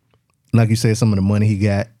like you said, some of the money he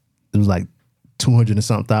got. It was like $200 and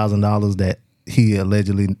something thousand that he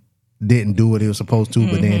allegedly didn't do what he was supposed to,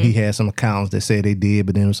 but then he had some accounts that said they did,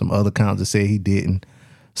 but then there was some other accounts that said he didn't.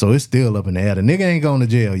 So it's still up in the air. The nigga ain't going to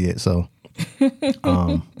jail yet, so.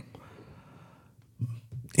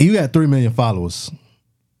 You got 3 million followers.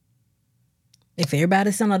 If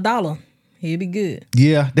everybody sent $1, he'd be good.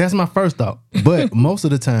 Yeah, that's my first thought. But most of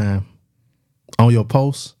the time, on your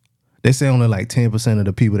posts, they say only like 10% of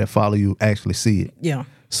the people that follow you actually see it. Yeah.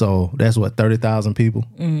 So that's what, 30,000 people?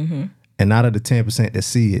 And out of the 10% that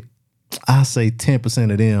see it, I say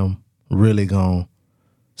 10% of them really gonna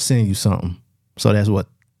send you something. So that's what,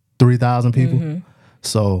 3,000 people?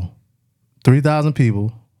 So 3,000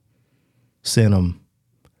 people send him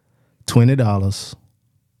 $20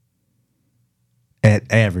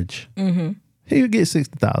 at average. He would get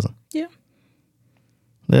 60,000. Yeah.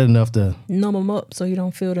 That's enough to Numb him up so you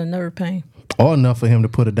don't feel the nerve pain. or enough for him to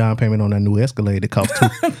put a down payment on that new Escalade that cost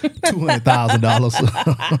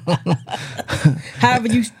 $200,000. However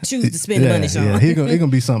you choose to spend money, Sean. Yeah, he gonna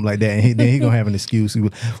be something like that, and then he gonna have an excuse.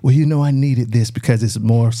 Well, I needed this because it's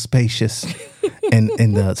more spacious, and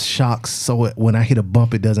the shocks, so when I hit a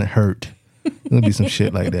bump, it doesn't hurt. It'll be some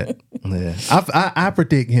shit like that. Yeah, I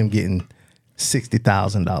predict him getting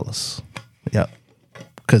 $60,000. Yep,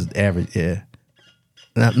 because average. Yeah.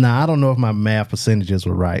 Now I don't know if my math percentages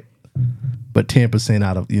were right, but 10%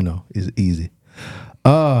 out of is easy.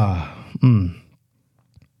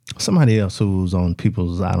 Somebody else who's on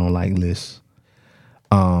people's I don't like list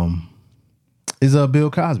is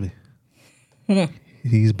Bill Cosby.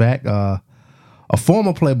 He's back. A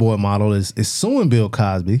former Playboy model is suing Bill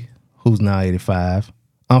Cosby, who's now 85,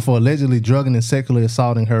 for allegedly drugging and sexually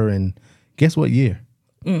assaulting her in guess what year?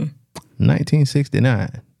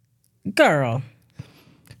 1969. Girl.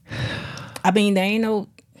 I mean, there ain't no...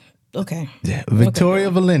 Okay. Yeah.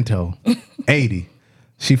 Victoria Valento, 80.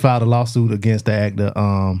 She filed a lawsuit against the actor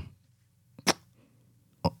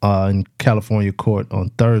in California court on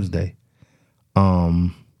Thursday.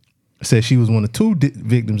 Said she was one of two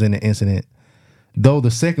victims in the incident, though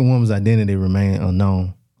the second woman's identity remained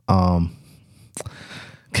unknown. God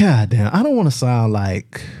damn, I don't want to sound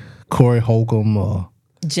like Corey Holcomb or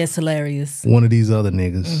just hilarious. One of these other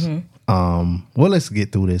niggas. Well, let's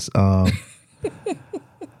get through this.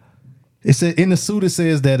 It said in the suit, it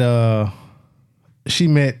says that she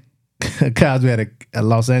met Cosby at a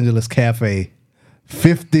Los Angeles cafe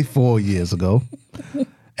 54 years ago.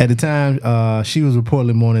 At the time, she was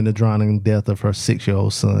reportedly mourning the drowning death of her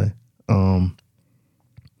 6-year-old son.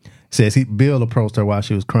 Says Bill approached her while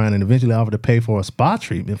she was crying and eventually offered to pay for a spa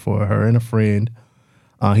treatment for her and a friend.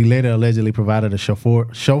 He later allegedly provided a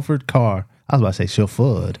chauffeured car. I was about to say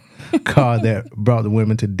chauffeured car that brought the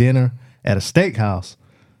women to dinner at a steakhouse.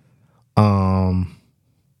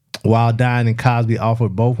 While dining, Cosby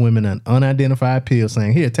offered both women an unidentified pill,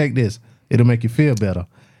 saying, "Here, take this. It'll make you feel better.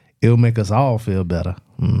 It'll make us all feel better."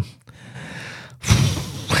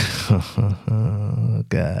 Oh,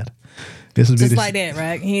 God. This would just be like that,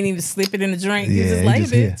 right? He didn't even slip it in the drink. Yeah, He just he like,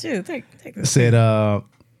 just- bitch, chill, take this. Said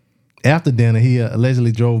after dinner, he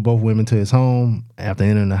allegedly drove both women to his home. After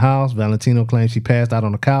entering the house, Valentino claimed she passed out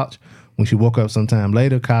on the couch. When she woke up sometime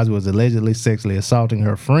later, Cosby was allegedly sexually assaulting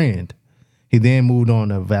her friend. He then moved on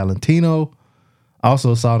to Valentino,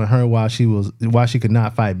 also assaulting her while she could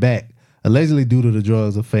not fight back, allegedly due to the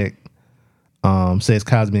drug's effect. Says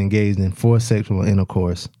Cosby engaged in forced sexual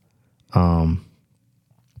intercourse. It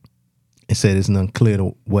said it's unclear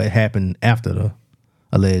what happened after the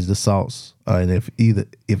alleged assaults, and if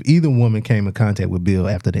either woman came in contact with Bill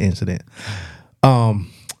after the incident.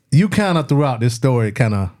 You kind of throughout this story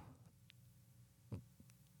kind of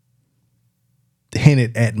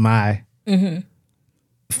hinted at my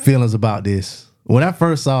feelings about this. When I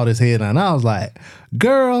first saw this headline, I was like,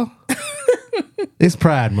 "Girl, it's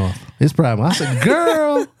Pride Month. It's Pride Month." I said,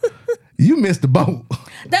 "Girl, you missed the boat."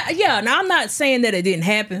 Now I'm not saying that it didn't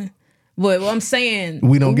happen, but I'm saying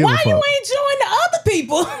We don't give a why fuck. you ain't join the other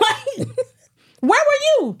people? Like, where were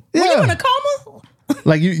you? Were you Yeah. in a coma?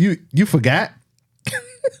 Like you forgot?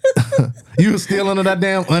 You was still under that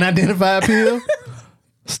damn unidentified pill?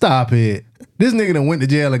 Stop it. This nigga done went to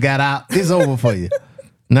jail and got out. It's over for you.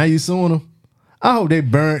 Now you suing him? I hope they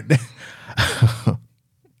burnt.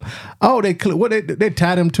 Oh, they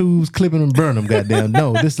tie them tubes, clip them and burn them. Goddamn,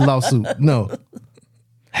 no, this lawsuit, no,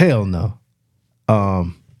 hell no. I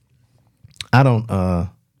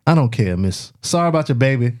don't care, miss. Sorry about your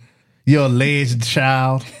baby, your alleged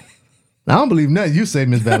child. I don't believe nothing you say,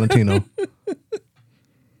 Miss Valentino.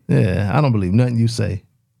 Yeah, I don't believe nothing you say.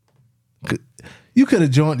 You could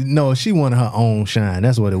have joined. No, she wanted her own shine.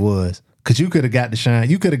 That's what it was. Cause you could have got the shine.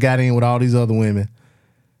 You could have got in with all these other women.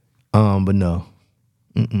 But no.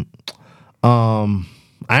 I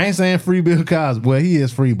ain't saying free Bill Cosby. Well, he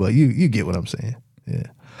is free, but you get what I'm saying. Yeah.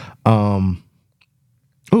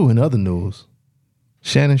 In other news,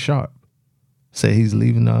 Shannon Sharp said he's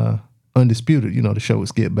leaving Undisputed, the show with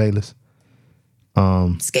Skip Bayless.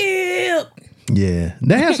 Skip. Yeah.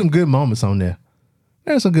 They had some good moments on there.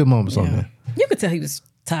 There's some good moments on there. You could tell he was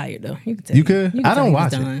tired though. You could tell. You could? I tell don't he was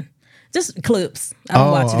watch it. done. Just clips. I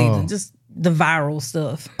don't watch it either. Just the viral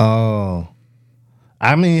stuff. Oh.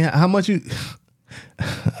 I mean, how much you...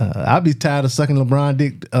 I'd be tired of sucking LeBron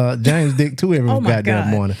dick, James dick too every Oh my goddamn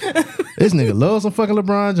God. morning. This nigga loves some fucking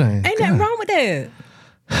LeBron James. Ain't nothing wrong with that.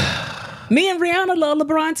 Me and Rihanna love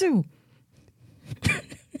LeBron too.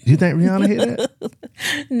 You think Rihanna hit that?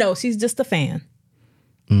 No, she's just a fan.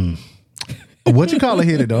 What you call it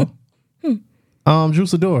hit it though? Drew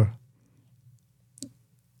Sidora.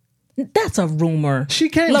 That's a rumor. She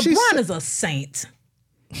came. LeBron is a saint.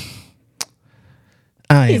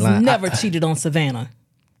 I ain't He's lying. never cheated on Savannah.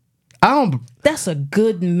 I don't. That's a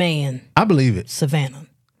good man, I believe it. Savannah.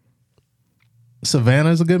 Savannah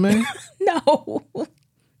is a good man. No,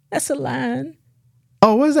 that's a line.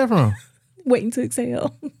 Oh, where's that from? Waiting to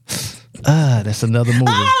exhale. That's another movie.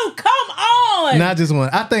 Oh, come on. Not just one.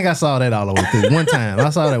 I think I saw that all the way through. One time. I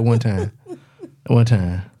saw that one time. One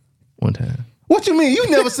time. What you mean? You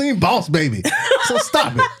never seen Boss Baby. So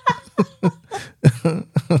stop it.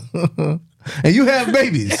 And you have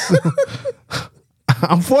babies.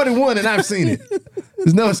 I'm 41 and I've seen it.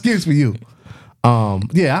 There's no excuse for you.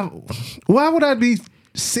 Why would I be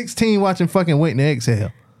 16 watching fucking Waiting to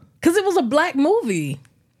Exhale? Because it was a black movie.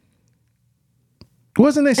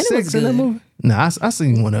 Wasn't there And it was sex in that good. movie? Nah, I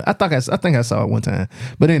seen one. I think I saw it one time.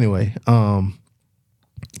 But anyway, It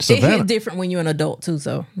Savannah. hit different when you're an adult too,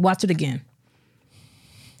 so watch it again.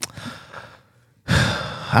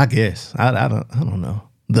 I guess I don't know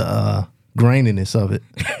the graininess of it.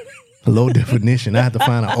 Low definition. I have to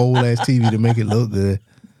find an old ass TV to make it look good.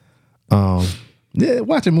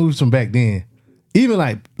 Watching movies from back then, even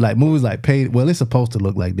like movies like Paid. Well, it's supposed to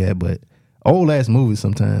look like that, but old ass movies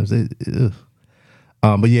sometimes.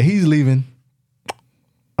 But yeah, he's leaving.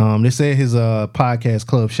 They said his podcast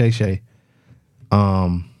club Shay Shay.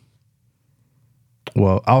 Will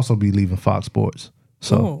also be leaving Fox Sports.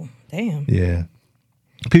 So Oh, damn. yeah,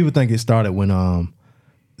 people think it started when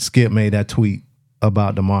Skip made that tweet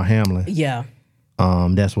about DeMar Hamlin. Yeah.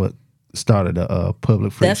 That's what started the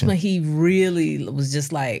public friction. That's when he really was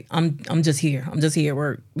just like, I'm just here. I'm just here at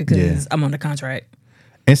work because Yeah. I'm under contract.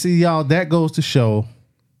 And see, y'all, that goes to show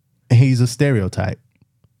he's a stereotype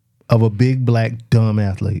of a big black dumb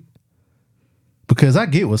athlete. Because I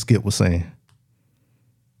get what Skip was saying.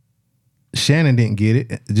 Shannon didn't get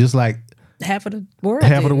it, just like Half of the world.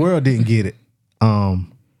 half of the didn't. world didn't get it.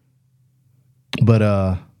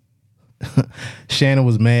 But Shannon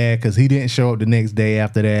was mad because he didn't show up the next day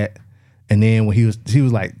after that. And then when he was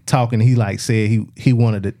like talking, he like said he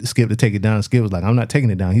wanted Skip to take it down. Skip was like, I'm not taking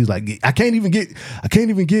it down. He was like, I can't even get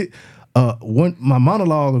my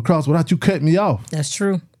monologue across without you cutting me off. That's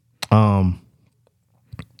true.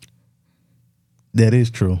 That is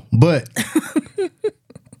true. But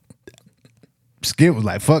Skip was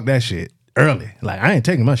like, fuck that shit early. Like, I ain't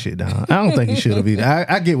taking my shit down. I don't think he should have either.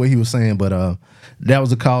 I get what he was saying, but that was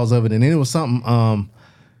the cause of it. And then it was something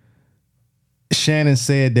Shannon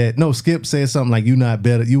said that, no, Skip said something like, you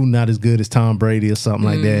not as good as Tom Brady or something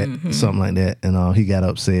like that. Something like that. And he got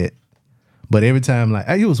upset. But every time, like,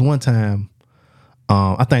 it was one time,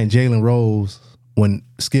 I think Jalen Rose, when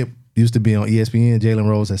Skip used to be on ESPN, Jalen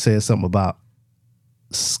Rose had said something about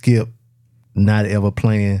Skip not ever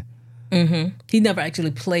playing. He never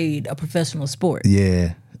actually played a professional sport.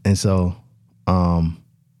 Yeah. And so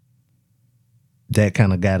that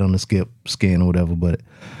kind of got on the Skip skin or whatever. But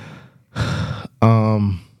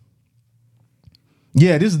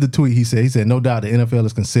yeah, this is the tweet he said. He said, no doubt the NFL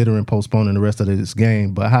is considering postponing the rest of this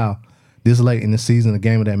game, but how this late in the season, a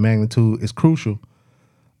game of that magnitude is crucial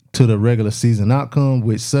to the regular season outcome,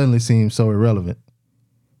 which suddenly seems so irrelevant.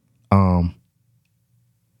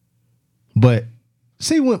 But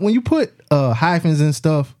see, when you put hyphens and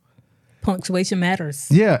stuff, Punctuation matters.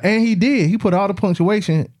 yeah, and he did. He put all the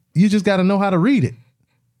punctuation. You just got to know how to read it.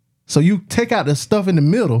 So you take out the stuff in the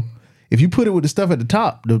middle. If you put it with the stuff at the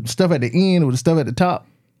top, the stuff at the end with the stuff at the top,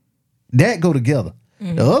 that go together.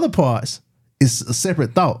 The other parts is a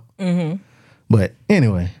separate thought. But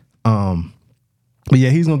anyway, but yeah,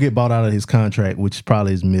 he's gonna get bought out of his contract, which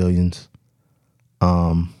probably is millions.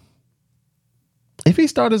 If he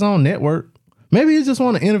start his own network, maybe he just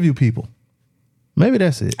want to interview people. Maybe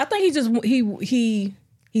that's it. I think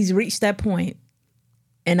he's reached that point,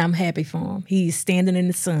 and I'm happy for him. He's standing in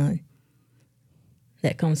the sun.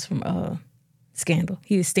 That comes from Scandal.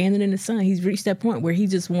 He is standing in the sun. He's reached that point where he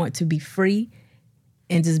just wants to be free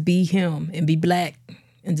and just be him and be black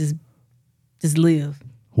and just live.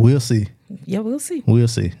 We'll see. Yeah, we'll see. We'll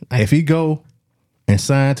see. If he go and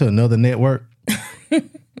sign to another network,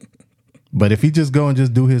 but if he just go and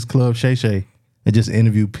just do his club Shay Shay and just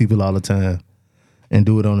interview people all the time and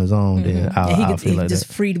do it on his own, then And I'll feel like just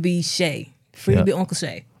that. free to be Shay. Free to be Uncle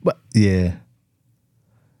Shay. But yeah,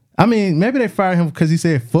 I mean, maybe they fired him because he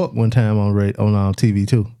said fuck one time on TV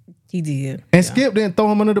too. He did. And Skip didn't throw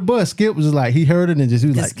him under the bus. Skip was just like, he heard it and just, he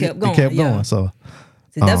was Just like, kept it going, kept yeah. going. So,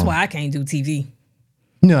 See, that's why I can't do TV.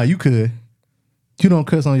 no, you could. You don't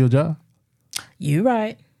cuss on your job. You're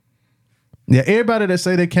right. Yeah, everybody that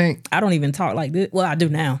say they can't, I don't even talk like this. Well, I do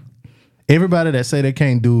now. everybody that say they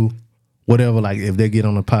can't do whatever, like if they get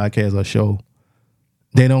on a podcast or show,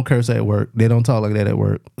 they don't curse at work. They don't talk like that at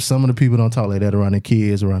work. Some of the people don't talk like that around their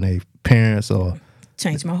kids, around their parents, or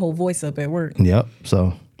Change my whole voice up at work. Yep.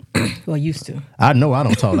 So Well, used to. I know I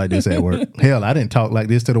don't talk like this at work. Hell, I didn't talk like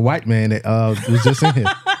this to the white man that was just in here.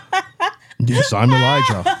 Yes, I'm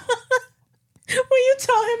Elijah. When you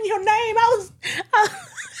told him your name, I was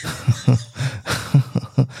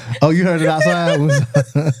Oh, you heard it outside?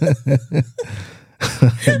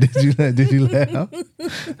 Did you laugh?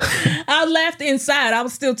 I laughed inside. I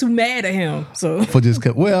was still too mad at him. So For just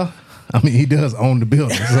well, I mean, he does own the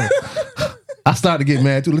building, so I started to get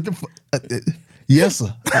mad too. Yes,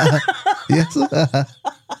 sir. Yes, sir.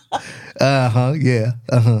 Yeah.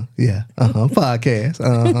 Yeah. Podcast.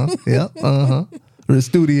 Yep. The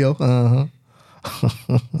studio.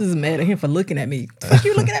 this is mad at him for looking at me. What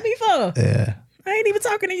you looking at me for? Yeah. I ain't even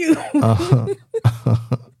talking to you.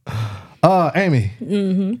 Amy.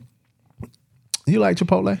 Mm-hmm. You like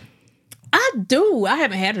Chipotle? I do. I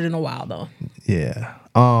haven't had it in a while though. Yeah.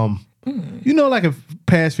 You know, like the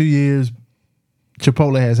past few years,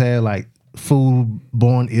 Chipotle has had like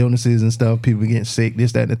food-borne illnesses and stuff. People getting sick,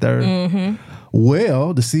 this, that, and the third. Mm-hmm.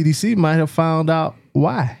 Well, the CDC might have found out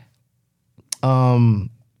why.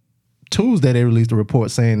 Tuesday, they released a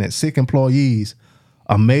report saying that sick employees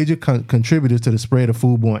are major contributors to the spread of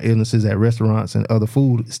foodborne illnesses at restaurants and other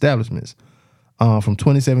food establishments. From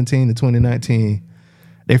 2017 to 2019,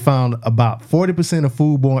 they found about 40% of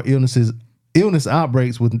foodborne illness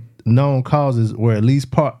outbreaks with known causes were at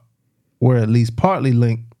least partly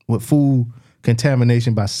linked with food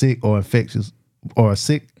contamination by sick or infectious or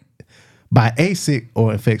sick by a sick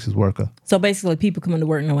or infectious worker. So basically, people coming to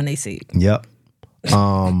work knowing they sick. Yep.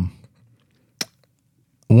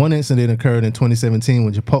 One incident occurred in 2017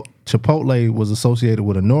 when Chipotle was associated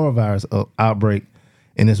with a norovirus outbreak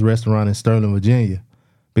in this restaurant in Sterling, Virginia,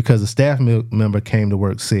 because a staff member came to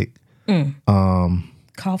work sick.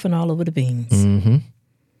 Coughing all over the beans. Mm-hmm.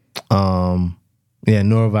 Yeah,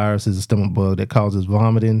 norovirus is a stomach bug that causes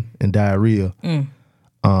vomiting and diarrhea, and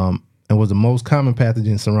was the most common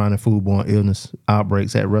pathogen surrounding foodborne illness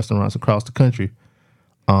outbreaks at restaurants across the country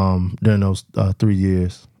during those 3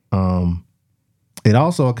 years. It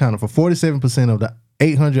also accounted for 47% of the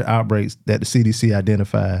 800 outbreaks that the CDC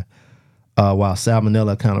identified, while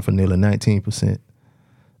salmonella accounted for nearly 19%.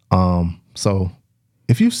 So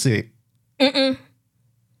if you sick,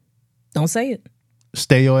 don't say it.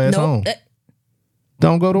 stay your ass home.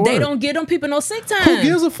 Don't go to work. They don't give them people no sick time. Who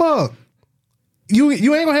gives a fuck? You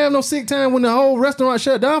ain't gonna have no sick time when the whole restaurant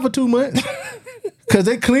shut down for 2 months. Cause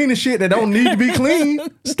they cleaning shit that don't need to be clean.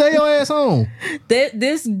 Stay your ass home.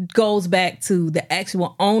 This goes back to the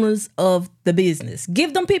actual owners of the business.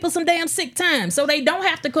 Give them people some damn sick time so they don't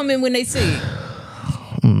have to come in when they sick.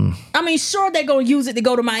 I mean, sure, they're gonna use it to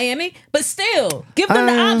go to Miami, but still, give them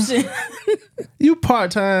the option. You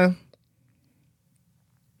part-time.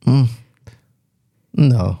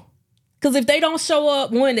 No. Because if they don't show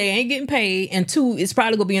up, one, they ain't getting paid, and two, it's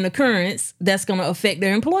probably gonna be an occurrence that's gonna affect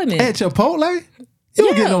their employment. At Chipotle?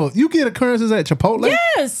 You get occurrences at Chipotle?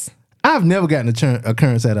 Yes. I've never gotten an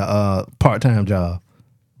occurrence at a part-time job.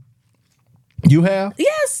 You have?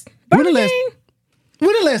 Yes. When Burger the King.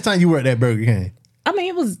 When the last time you worked at Burger King? I mean,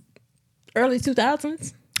 it was early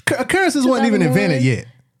 2000s. Occurrences wasn't even invented yet.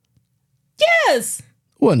 Yes.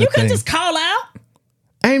 Wasn't You a could thing. just call out.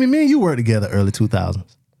 Amy, me and you worked together early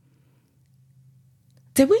 2000s.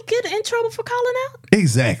 Did we get in trouble for calling out?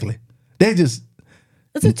 Exactly. They just...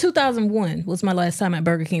 It's in 2001 was my last time at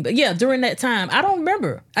Burger King. But yeah, during that time, I don't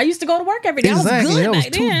remember. I used to go to work every day. Exactly. I was good That was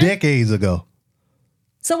back 2 then. decades ago.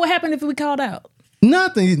 So what happened if we called out?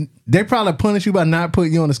 Nothing. They probably punish you by not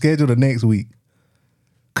putting you on the schedule the next week.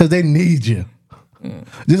 Because they need you.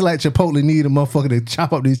 Just like Chipotle need a motherfucker to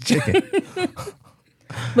chop up this chicken.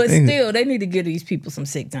 But still, they need to give these people some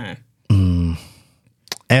sick time.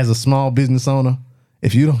 As a small business owner,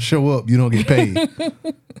 if you don't show up, you don't get paid.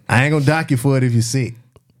 I ain't gonna dock you for it if you're sick.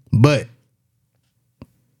 But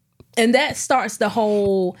And that starts the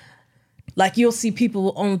whole, like you'll see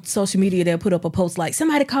people on social media, they'll put up a post like,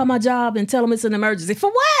 somebody call my job and tell them it's an emergency. For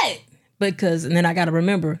what? Because, and then I got to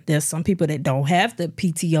remember, there's some people that don't have the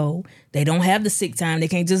PTO. They don't have the sick time. They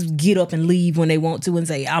can't just get up and leave when they want to and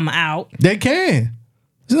say, I'm out. they can.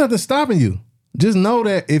 There's nothing stopping you. Just know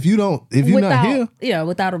that if you're not here, Yeah,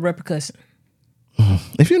 without a repercussion.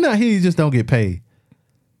 if you're not here, you just don't get paid.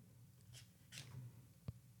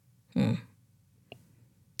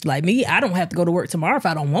 Like me, I don't have to go to work tomorrow if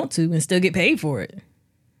I don't want to and still get paid for it.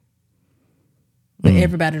 But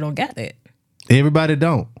everybody don't got that. Everybody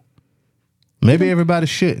don't. Maybe everybody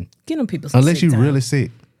shouldn't. Give them people some Unless sick you're time. really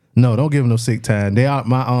sick. No, don't give them no sick time. They are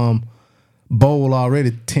my bowl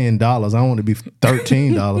already $10. I want it to be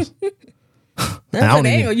 $13. That's why they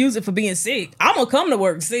ain't gonna use it for being sick. I'm gonna come to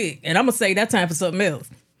work sick, and I'm gonna say that time for something else.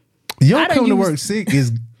 Your come to work sick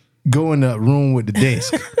is go in the room with the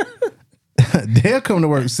desk. They'll come to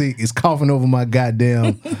work sick is coughing over my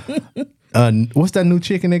goddamn. What's that new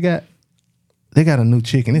chicken they got? They got a new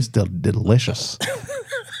chicken. It's delicious.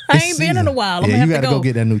 I ain't been in a while. You gotta go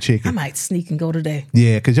get that new chicken. I might sneak and go today.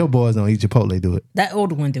 Yeah, because your boys don't eat Chipotle, do it. That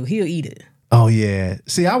older one do. He'll eat it. Oh yeah.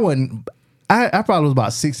 See, I wasn't. I probably was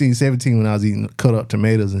about 16, 17 when I was eating cut up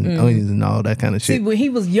tomatoes and onions and all that kind of shit. See, when he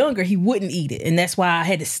was younger, he wouldn't eat it. And that's why I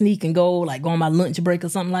had to sneak and go on my lunch break or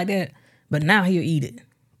something like that. But now he'll eat it.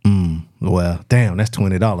 Well, damn, that's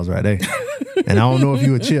 $20 right there. And I don't know if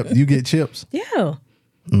you a chip. You get chips? Yeah.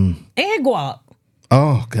 And guac.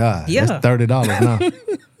 Oh, God. Yeah. That's $30 now.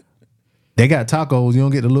 They got tacos. You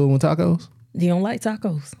don't get the little one tacos? You don't like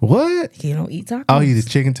tacos. What? He don't eat tacos. Oh, he eats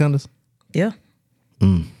chicken tenders? Yeah.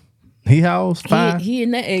 He how old? 5? He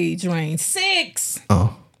in that age range. 6.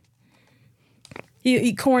 Oh. He'll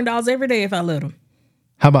eat corn dogs every day if I let him.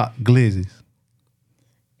 How about glizzies?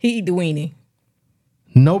 He eat the weenie.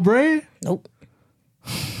 No bread? Nope.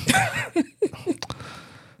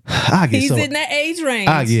 I get He's in that age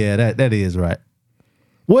range. Yeah, that is right.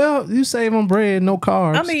 Well, you save on bread, no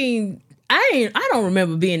carbs. I mean, I don't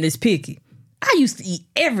remember being this picky. I used to eat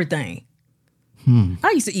everything.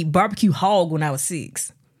 I used to eat barbecue hog when I was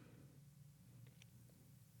 6.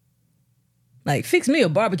 Like, fix me a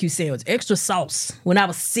barbecue sandwich, extra sauce when I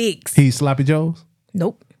was 6. He eat sloppy joes?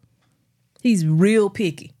 Nope. He's real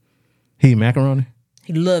picky. He eat macaroni?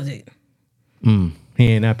 He loves it. He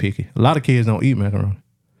ain't that picky. A lot of kids don't eat macaroni.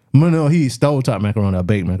 No, he eats stovetop macaroni or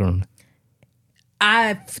baked macaroni.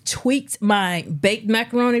 I've tweaked my baked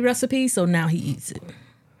macaroni recipe, so now he eats it.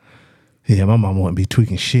 Yeah, my mom wouldn't be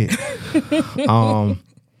tweaking shit. Speaking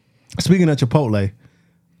of Chipotle,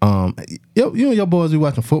 you and your boys be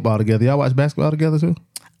watching football together. Y'all watch basketball together too?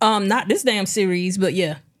 Not this damn series, but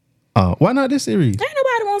yeah. Why not this series? Ain't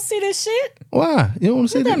nobody want to see this shit. Why? You don't want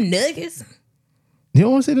to see Them Nuggets. You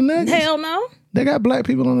don't want to see the Nuggets? Hell no. They got black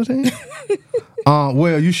people on the team.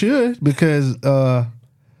 Well, you should, because the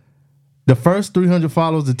first 300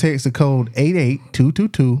 followers to text the code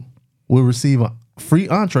 88222 will receive a free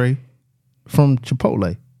entree from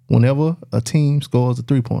Chipotle whenever a team scores a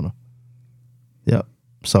 3-pointer. Yep.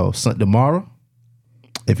 So tomorrow,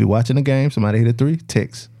 if you're watching the game, somebody hit a 3,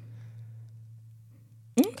 text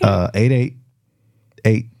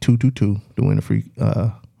 88222 to win a free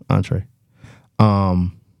entree.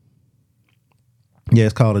 Yeah,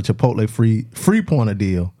 it's called a Chipotle free pointer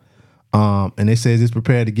deal. And it says it's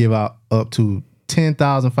prepared to give out up to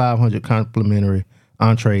 10,500 complimentary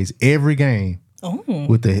entrees every game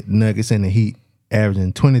with the Nuggets and the Heat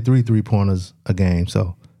averaging 23 3-pointers a game.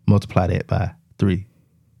 So multiply that by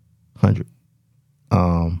 300.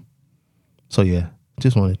 So yeah,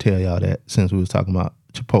 just wanted to tell y'all that since we was talking about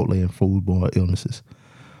Chipotle and foodborne illnesses.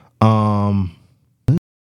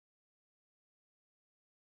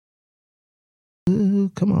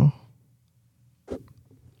 Come on.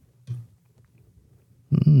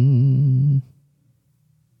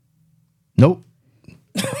 Nope.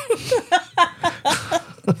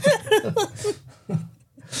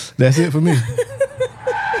 That's it for me.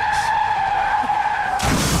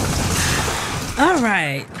 All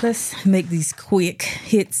right, let's make these quick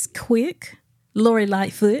hits quick. Lori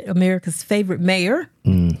Lightfoot, America's favorite mayor,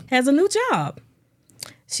 has a new job.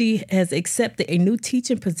 She has accepted a new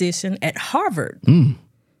teaching position at Harvard.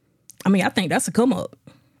 I mean, I think that's a come up.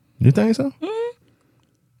 You think so?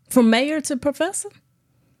 From mayor to professor?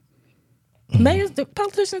 Mayors, the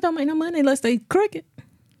politicians don't make no money unless they crooked.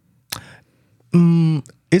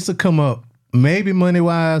 It's a come up, maybe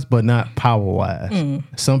money-wise, but not power-wise.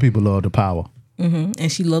 Some people love the power.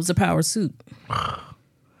 And she loves a power suit.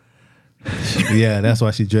 Yeah, that's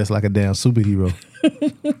why she dressed like a damn superhero.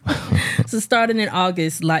 So starting in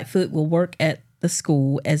August, Lightfoot will work at the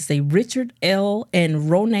school as a Richard L. and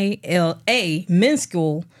Ronay L. A. Men's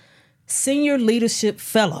School Senior Leadership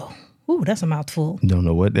Fellow. Ooh, that's a mouthful. Don't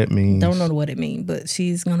know what that means. Don't know what it means, but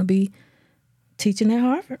she's going to be teaching at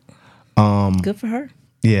Harvard. Good for her.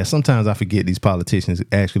 Yeah, sometimes I forget these politicians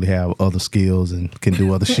actually have other skills and can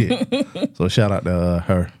do other shit. So shout out to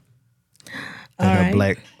her and her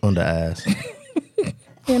black under eyes.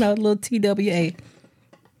 You know, a little TWA.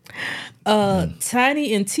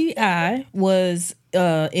 Tiny and T.I. was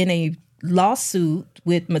in a lawsuit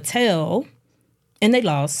with Mattel, and they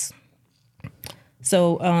lost.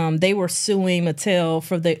 So they were suing Mattel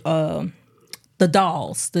for the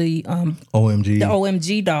dolls, the OMG. The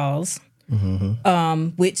OMG dolls.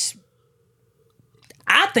 which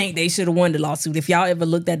I think they should have won the lawsuit. If y'all ever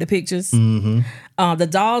looked at the pictures, the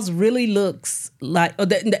dolls really looks like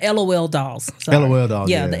the LOL dolls. Sorry. LOL dolls,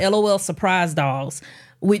 yeah, yeah. the LOL surprise dolls,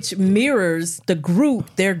 which mirrors their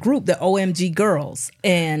group, the OMG girls.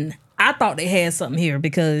 And I thought they had something here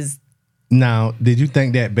because. Now, did you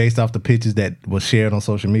think that based off the pictures that was shared on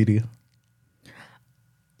social media?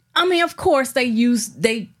 I mean, of course they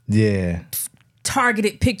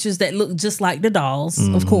targeted pictures that look just like the dolls,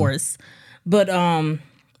 of course. But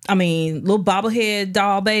I mean, little bobblehead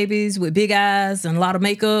doll babies with big eyes and a lot of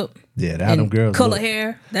makeup. Yeah, that them girls color look.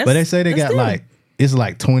 hair. But they say they got them. like it's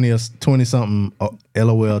like 20 something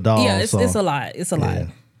LOL dolls. Yeah, it's so, a lot. It's a lot.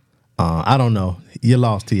 I don't know. You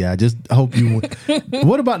lost, T.I. Just hope you win.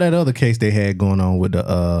 What about that other case they had going on with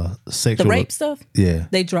the sexual... The rape stuff? Yeah.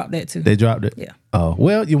 They dropped that too. They dropped it? Yeah. Oh,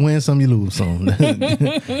 well, you win some, you lose some.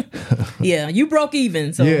 Yeah, you broke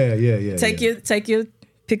even. So yeah.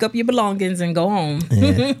 pick up your belongings and go home.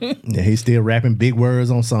 Yeah, he's still rapping big words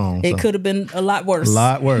on songs. It could have been a lot worse. A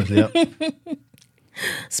lot worse, yep.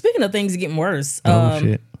 Speaking of things getting worse,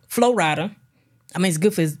 Shit. Flo Rida, I mean, it's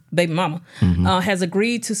good for his baby mama, has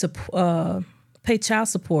agreed to pay child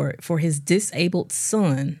support for his disabled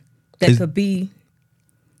son that could be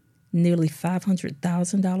nearly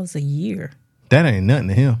 $500,000 a year. That ain't nothing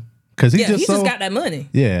to him. Cause he just got that money.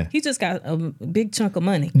 Yeah. He just got a big chunk of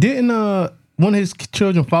money. Didn't one of his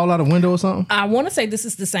children fall out a window or something? I want to say this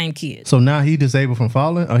is the same kid. So now he disabled from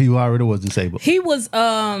falling, or he already was disabled? He was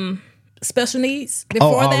special needs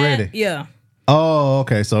before already? that. Yeah. Oh,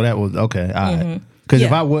 okay. So that was okay. All right. Because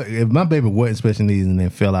if my baby wasn't special needs and then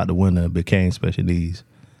fell out the window and became special needs,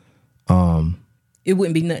 it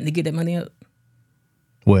wouldn't be nothing to get that money up.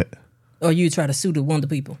 What? Or you try to sue the Wonder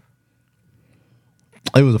People.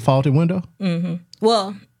 It was a faulty window?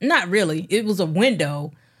 Well, not really. It was a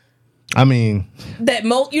window. I mean, that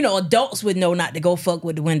adults would know not to go fuck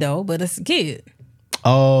with the window, but it's a kid.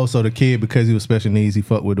 Oh, so the kid, because he was special needs, he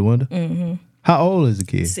fucked with the window? How old is the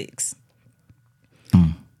kid? 6.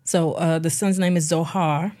 So the son's name is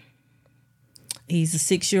Zohar. He's a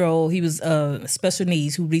 6-year-old. He was special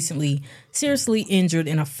needs who recently seriously injured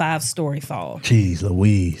in a 5-story fall. Jeez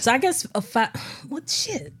Louise. So I guess what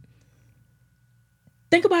shit?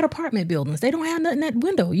 Think about apartment buildings. They don't have nothing at the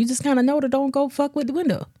window. You just kind of know to don't go fuck with the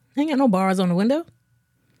window. Ain't got no bars on the window.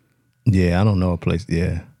 Yeah, I don't know a place.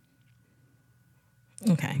 Yeah.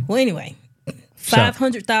 Okay. Well, anyway,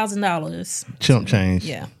 $500,000. Chump change.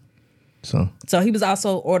 Yeah. So he was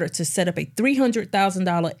also ordered to set up a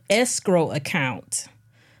 $300,000 escrow account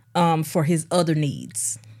for his other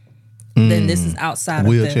needs. Then this is outside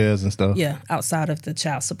of wheelchairs and stuff. Yeah, outside of the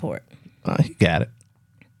child support. He got it.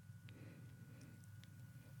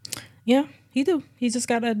 Yeah, he do. He just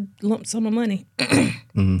got a lump sum of money.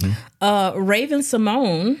 Raven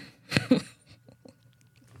Simone.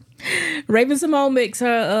 Raven Simone makes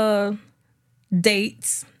her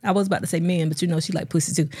dates. I was about to say men, but she like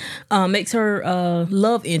pussy too. Makes her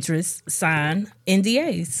love interest sign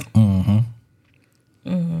NDAs.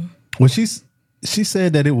 Well, she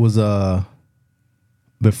said that it was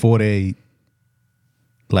before they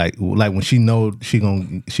like when she know she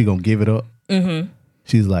gonna give it up.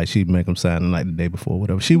 She's like she'd make them sign like the day before,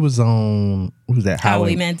 whatever. She was on what was that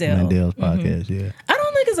Howie Mandel's podcast. Yeah, I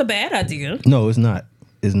don't think it's a bad idea. No, it's not.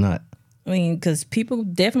 It's not. I mean, because people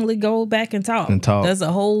definitely go back and talk. There's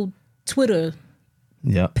a whole Twitter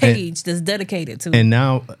page that's dedicated to it. And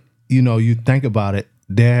now, you think about it,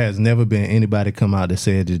 there has never been anybody come out that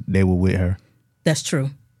said that they were with her. That's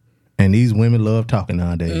true. And these women love talking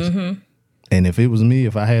nowadays. And if it was me,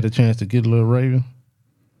 if I had a chance to get a little Raven.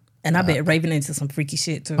 And I bet Raven into some freaky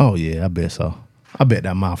shit too. Oh, yeah, I bet so. I bet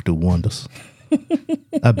that mouth do wonders.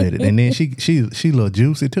 I bet it. And then she a little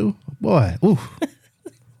juicy too. Boy, oof.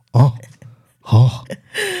 Oh.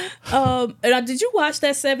 Did you watch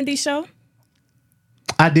that 70s show?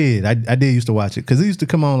 I did. I did used to watch it because it used to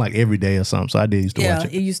come on like every day or something. So I did used to watch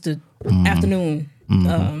it. Yeah, it used to afternoon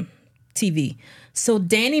TV. So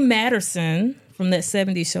Danny Matterson from that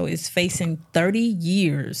 70s show is facing 30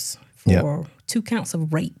 years for 2 counts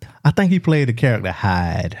of rape. I think he played the character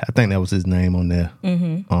Hyde. I think that was his name on there.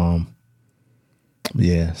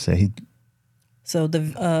 Yeah. So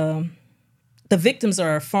the victims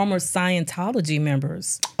are former Scientology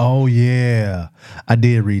members. Oh yeah, I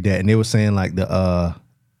did read that, and they were saying like the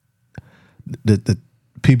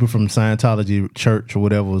people from Scientology church or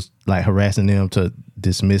whatever was like harassing them to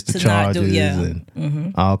dismiss the charges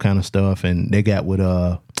and all kind of stuff. And they got with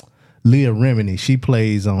Leah Remini. She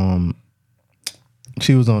plays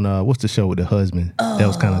she was on what's the show with the husband that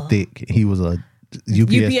was kind of thick. He was a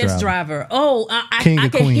UPS driver. Oh, I King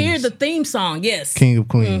of can hear Queens. the theme song. Yes, King of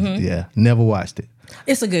Queens. Yeah, never watched it.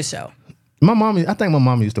 it's a good show. I think my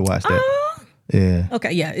mom used to watch that. Yeah.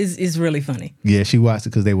 Okay, yeah, it's really funny. Yeah, she watched it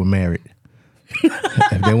because they were married.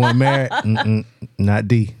 If they weren't married, not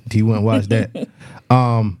D. D wouldn't watch that.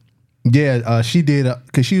 She did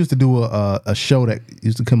because she used to do a show that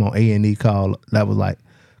used to come on A&E called that was like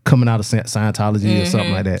coming out of Scientology or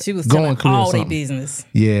something like that. She was Going telling clear or all their something. business.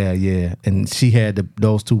 Yeah, and she had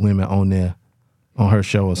those two women on there on her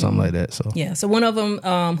show or something like that. So Yeah, so one of them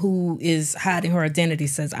who is hiding her identity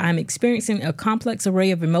says, I'm experiencing a complex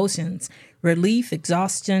array of emotions, relief,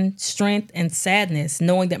 exhaustion, strength, and sadness,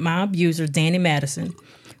 knowing that my abuser, Danny Madison,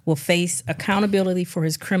 will face accountability for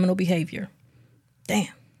his criminal behavior. Damn.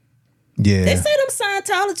 yeah, They say them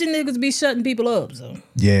Scientology niggas be shutting people up, so.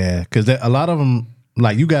 yeah, because a lot of them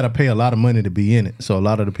like you got to pay a lot of money to be in it. So a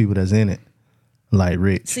lot of the people that's in it like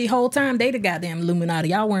rich. See, whole time they the goddamn Illuminati.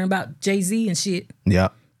 Y'all worrying about Jay-Z and shit. Yeah.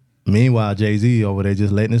 Meanwhile, Jay-Z over there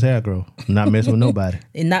just letting his hair grow, not messing with nobody.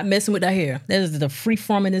 And not messing with that hair. That is the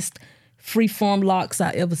freeform locks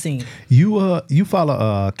I ever seen. You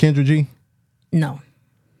follow Kendra G? No.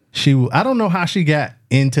 I don't know how she got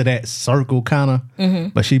into that circle kind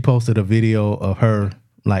of, but she posted a video of her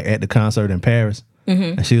like at the concert in Paris,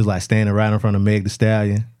 and she was like standing right in front of Meg Thee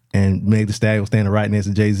Stallion, and Meg Thee Stallion was standing right next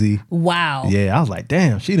to Jay-Z. Wow. Yeah, I was like,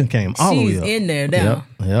 damn, she done came all the way She's up. in there now.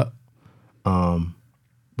 Yep.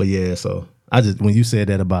 But yeah, so I just when you said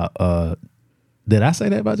that about did I say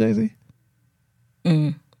that about Jay-Z?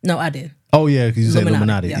 No, I did. Oh yeah, because you said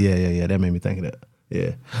Illuminati, Illuminati. Yeah. That made me think of that.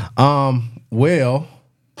 Yeah. Well.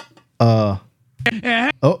 Oh, there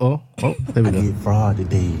we I go. did fraud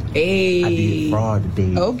today. Hey. I did fraud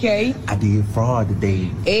today. Okay. I did fraud today.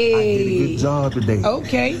 Hey. I did a good job today.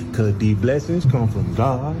 Okay. Cause the blessings come from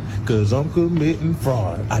God. Cause I'm committing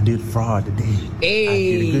fraud. I did fraud today. Hey. I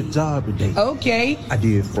did a good job today. Okay. I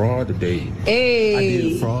did fraud today. Hey. I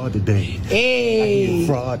did fraud today. Hey. I did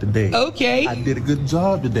fraud today. Okay. I did a good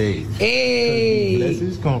job today. Hey.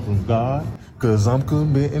 Blessings come from God. Cause I'm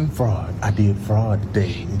committing fraud. I did fraud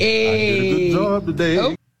today. Hey. I did a good job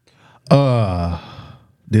today.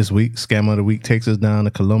 This week, Scam of the Week takes us down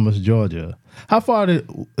to Columbus, Georgia. How far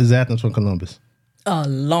is Athens from Columbus? A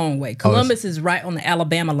long way. Columbus is right on the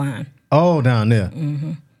Alabama line. Oh, down there.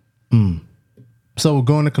 So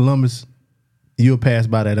going to Columbus, you'll pass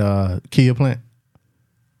by that Kia plant.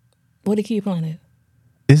 What did Kia plant at?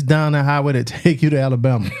 It's down that highway that take you to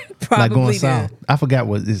Alabama. Like going Probably south. there. I forgot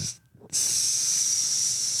what is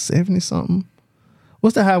 70 something.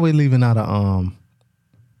 What's the highway leaving out of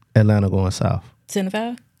Atlanta going south?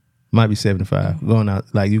 75? Might be 75. Going out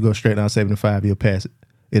like you go straight down 75, you'll pass it.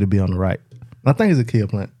 It'll be on the right. I think it's a Kia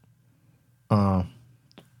plant.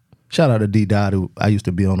 Shout out to D Dot who I used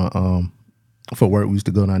to be on for work. We used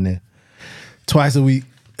to go down there twice a week.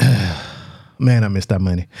 Man, I missed that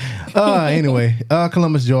money. Anyway,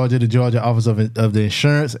 Columbus, Georgia, the Georgia Office of the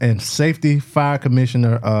Insurance and Safety Fire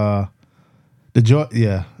Commissioner,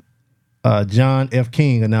 John F.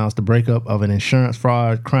 King announced the breakup of an insurance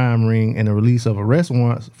fraud crime ring and the release of arrest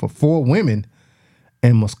warrants for 4 women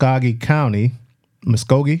in Muskogee County.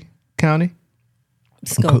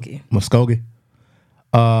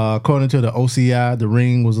 According to the OCI, the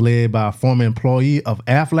ring was led by a former employee of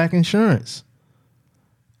Aflac Insurance,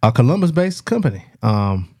 a Columbus-based company.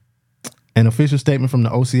 An official statement from the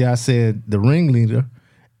OCI said the ringleader,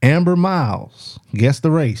 Amber Miles, guess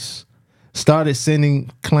the race, started sending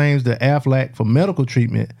claims to Aflac for medical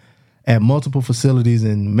treatment at multiple facilities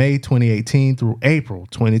in May 2018 through April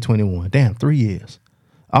 2021. Damn, 3 years.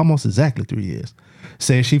 Almost exactly 3 years.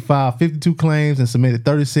 Says she filed 52 claims and submitted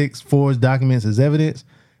 36 forged documents as evidence,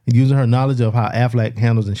 and using her knowledge of how Aflac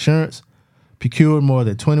handles insurance, procured more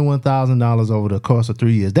than $21,000 over the course of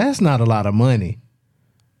 3 years. That's not a lot of money.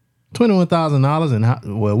 $21,000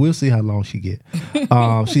 and we'll see how long she get.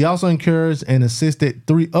 She also encouraged and assisted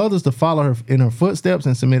 3 others to follow her in her footsteps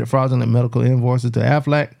and submitted fraudulent medical invoices to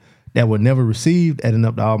Aflac that were never received, adding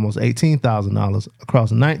up to almost $18,000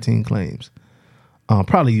 across 19 claims.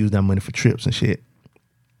 Probably used that money for trips and shit.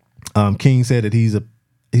 King said that he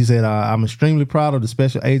said, I'm extremely proud of the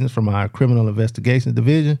special agents from our criminal investigations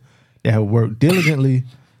division that have worked diligently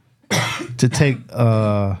to take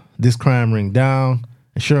this crime ring down.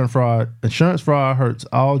 Insurance fraud hurts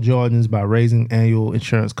all Georgians by raising annual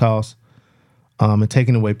insurance costs and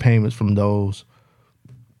taking away payments from those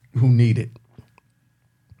who need it.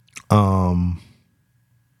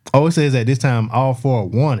 It says at this time all 4 are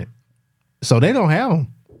wanted. So they don't have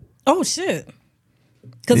them. Oh, shit.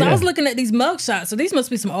 Because Yeah. I was looking at these mugshots, so these must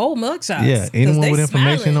be some old mugshots. Yeah, anyone with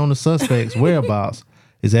information smiling. on the suspects' whereabouts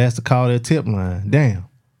His ass to call their tip line. Damn.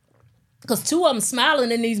 Because 2 of them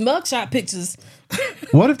smiling in these mugshot pictures.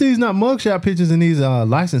 What if these not mugshot pictures and these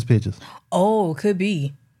license pictures? Oh, could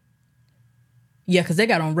be. Yeah, because they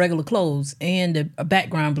got on regular clothes and the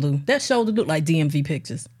background blue. That shoulder looked like DMV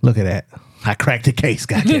pictures. Look at that. I cracked the case,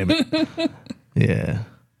 goddammit. Yeah.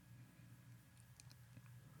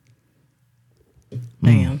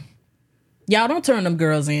 Damn. Y'all don't turn them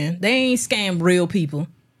girls in. They ain't scam real people.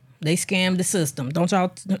 They scam the system. Don't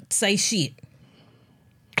y'all say shit.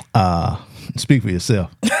 Speak for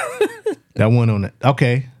yourself. That one on the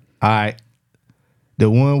okay. All right. The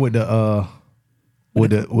one with the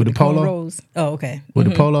with the polo. Rose. Oh, okay. With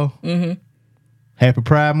the polo. Mm-hmm. Happy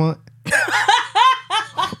Pride Month.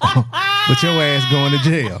 But your ass going to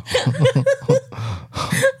jail.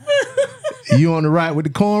 You on the right with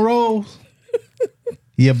the cornrows.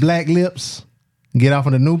 Your black lips. Get off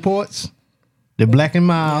of the Newports. The Black and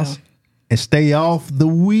Miles. Yeah. And stay off the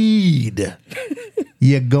weed.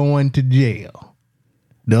 You're going to jail.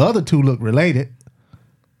 The other 2 look related.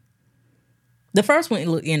 The first one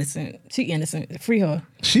looked innocent. She innocent. Free her.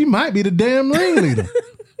 She might be the damn ringleader.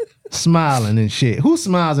 Smiling and shit. Who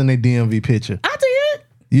smiles in their DMV picture? I did.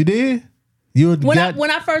 You did?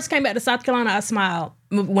 When I first came back to South Carolina, I smiled.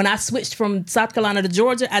 When I switched from South Carolina to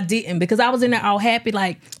Georgia, I didn't because I was in there all happy,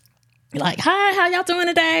 like, hi, how y'all doing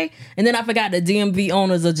today? And then I forgot the DMV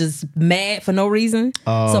owners are just mad for no reason.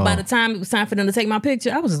 Oh. So by the time it was time for them to take my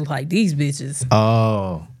picture, I was just like, these bitches.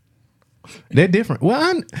 Oh. They're different.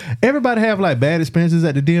 Well, everybody have like bad experiences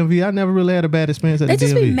at the DMV. I never really had a bad experience at the DMV. They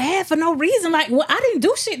just be mad for no reason. Like, well, I didn't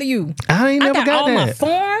do shit to you. I ain't never got all that. My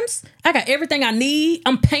forms. I got everything I need.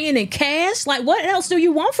 I'm paying in cash. Like, what else do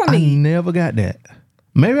you want from me? I never got that.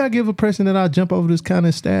 Maybe I give a person that I'll jump over this counter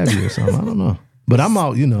and stab you or something. I don't know. But I'm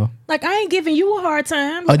out, you know. Like, I ain't giving you a hard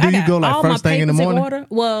time. Like, do you go like first thing in the morning? Order.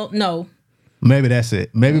 Well, no. Maybe that's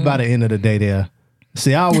it. Maybe by the end of the day there.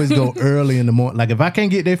 See, I always go early in the morning. Like, if I can't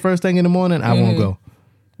get there first thing in the morning, I won't go.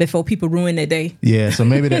 Before people ruin their day. Yeah, so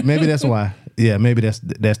maybe that's why. Yeah, maybe that's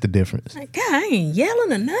the difference. Like, God, I ain't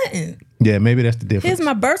yelling or nothing. Yeah, maybe that's the difference. Here's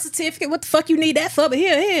my birth certificate. What the fuck you need that for? But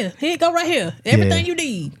here you go right here. Everything you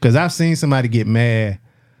need. Because I've seen somebody get mad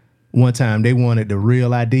one time. They wanted the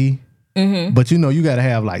real ID. Mm-hmm. But you know, you got to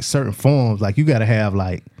have like certain forms. Like you got to have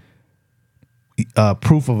like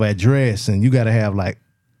proof of address, and you got to have like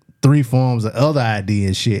 3 forms of other ID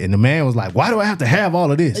and shit. And the man was like, why do I have to have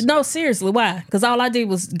all of this? No, seriously, why? Because all I did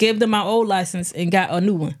was give them my old license and got a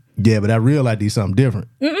new one. Yeah, but that real ID is something different.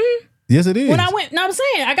 Mm-mm. Yes, it is. When I went, no, I'm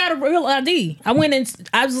saying, I got a real ID. I went and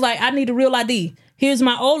I was like, I need a real ID. Here's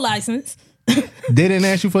my old license. They didn't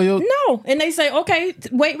ask you for your... No. And they say, okay,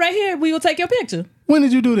 wait right here. We will take your picture. When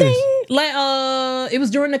did you do this? Ding. Like, it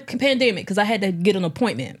was during the pandemic because I had to get an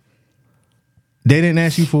appointment. They didn't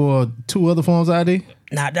ask you for 2 other forms of ID?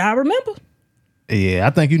 Not that I remember. Yeah, I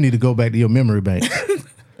think you need to go back to your memory bank.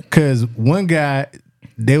 Because one guy,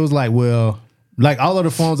 they was like, well, like all of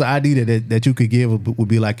the forms of ID that you could give would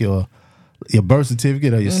be like your birth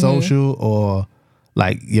certificate or your social or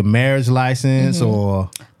like your marriage license or...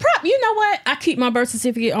 You know what? I keep my birth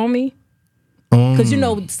certificate on me. Because you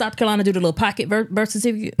know South Carolina do the little pocket birth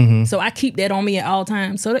certificate. Mm-hmm. So I keep that on me at all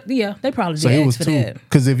times. So they probably did ask for that.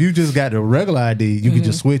 Because if you just got the regular ID, you could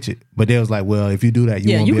just switch it. But they was like, well, if you do that,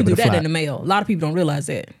 you won't be able to fly. Yeah, you can do that in the mail. A lot of people don't realize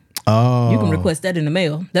that. Oh. You can request that in the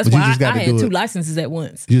mail. That's why I had 2 licenses at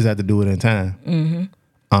once. You just have to do it in time.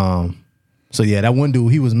 Mm-hmm. So yeah, that one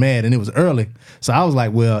dude, he was mad and it was early. So I was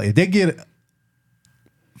like, well, if they get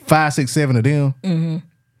 5, 6, 7 of them,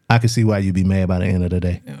 I could see why you'd be mad by the end of the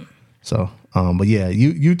day. Yeah. So, but yeah,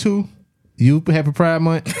 you two, you Happy Pride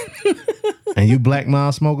Month, and you Black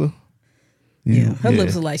Mild Smoker. Her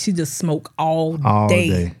lips are like she just smoke all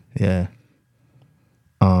day. Yeah.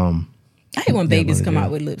 I hate when babies come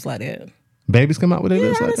out with lips like that. Babies come out with their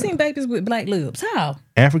lips like that? I've seen babies with black lips. How?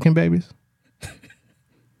 African babies?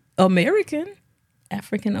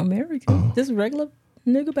 African American. Just regular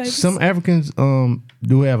nigga babies. Some Africans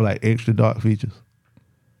do have like extra dark features.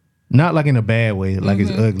 Not like in a bad way, like it's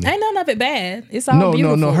ugly. Ain't none of it bad. It's all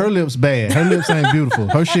beautiful. No, her lips bad. Her lips ain't beautiful.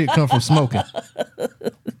 Her shit come from smoking.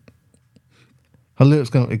 Her lips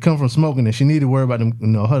come from smoking, and she need to worry about them. You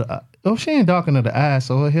know, she ain't dark under the eyes,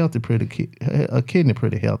 so her kidney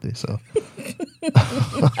pretty healthy. So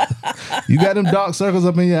you got them dark circles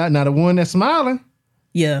up in your eye. Now the one that's smiling,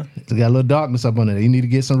 yeah, it's got a little darkness up under there. You need to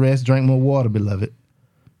get some rest, drink more water, beloved.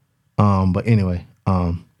 But anyway,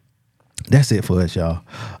 that's it for us, y'all.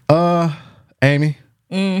 Amy,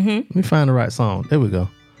 let me find the right song. There we go.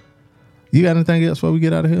 You got anything else before we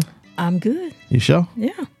get out of here? I'm good. You sure?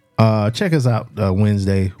 Yeah. Check us out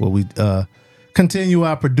Wednesday where we continue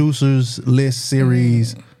our producers list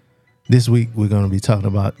series. This week we're going to be talking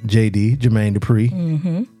about JD, Jermaine Dupri,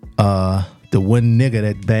 the one nigga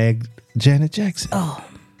that bagged Janet Jackson. Oh.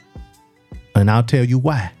 And I'll tell you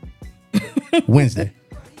why. Wednesday.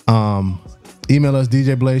 Email us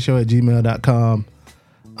djblazeshow@gmail.com.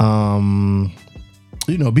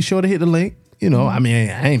 Be sure to hit the link. I mean,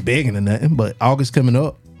 I ain't begging or nothing, but August coming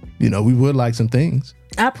up, we would like some things.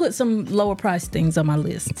 I put some lower price things on my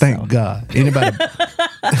list. Thank God. Anybody?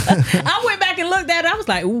 I went back and looked at it. I was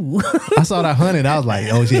like, ooh. I saw that 100. I was like,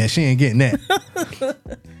 oh yeah, she ain't getting that.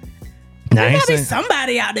 Now, There gotta be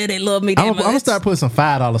somebody out there that love me that I'm much. gonna start putting some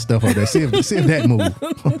 $5 stuff on there. See if that move.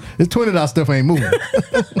 This $20 stuff ain't moving.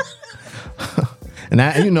 And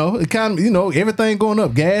it kind of, everything going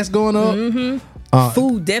up. Gas going up.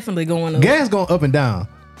 Food definitely going up. Gas going up and down.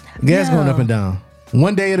 Gas going up and down.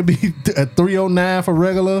 One day it'll be a $3.09 for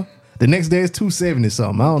regular. The next day it's $2.70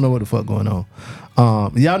 something. I don't know what the fuck going on.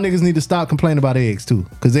 Y'all niggas need to stop complaining about eggs too,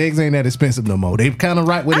 because eggs ain't that expensive no more. They kind of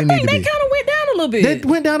right where they need to be. I think they kind of went down a little bit. They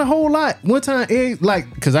went down a whole lot. One time, eggs,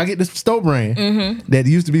 because I get this store brand that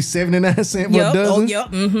used to be 79 cents for a dozen.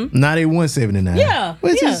 Now they $1.79. Yeah,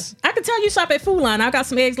 I can tell you shop at Food Line. I got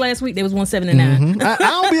some eggs last week. They was $1.79. I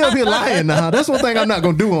don't be up here lying now. That's one thing I'm not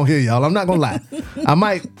gonna do on here, y'all. I'm not gonna lie. I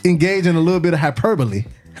might engage in a little bit of hyperbole,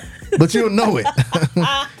 but you'll know it.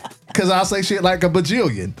 Cause I'll say shit like a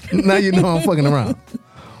bajillion. Now you know I'm fucking around.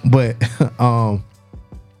 But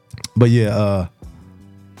yeah,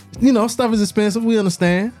 stuff is expensive. We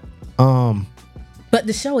understand. But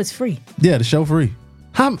the show is free. Yeah, the show free.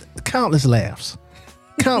 Countless laughs.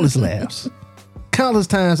 Countless laughs. Countless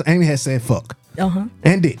times Amy has said fuck.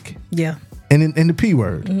 And dick. Yeah. And the P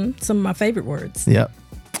word. Some of my favorite words. Yep.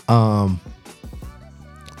 But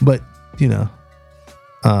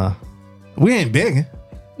we ain't begging.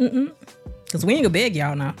 Because we ain't gonna beg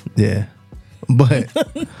y'all now. Yeah. But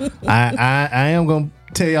I am gonna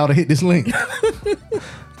tell y'all to hit this link.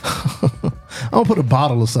 I'm gonna put a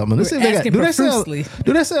bottle or something. Let's see if they got.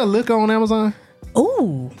 Do they sell liquor on Amazon?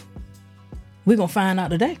 Ooh. We're gonna find out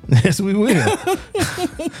today. Yes, we will.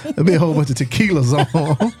 There'll be a whole bunch of tequilas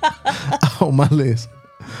on my list.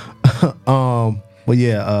 But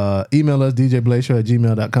yeah, email us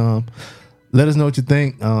djblazeshow@gmail.com. Let us know what you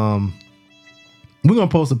think. We're gonna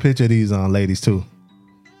post a picture of these ladies too,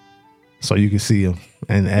 so you can see them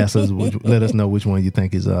and ask us. Let us know which one you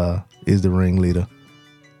think is the ringleader.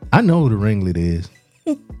 I know who the ringleader is,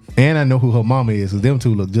 and I know who her mama is, because them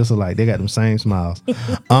two look just alike. They got them same smiles. Amy,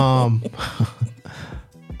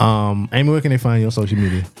 where can they find you on social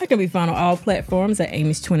media? I can be found on all platforms at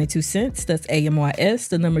Amy's 22 Cents. That's AMYS,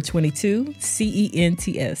 the number 22,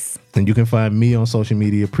 CENTS. And you can find me on social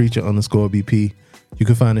media, Preacher_BP. You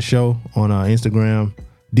can find the show on Instagram,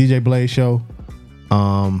 DJ Blaze Show.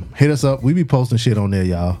 Hit us up. We be posting shit on there,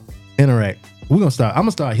 y'all. Interact. I'm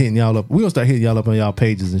gonna start hitting y'all up. We're gonna start hitting y'all up on y'all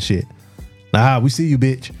pages and shit. We see you,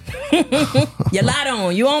 bitch. You lied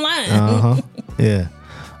on. You online. Yeah.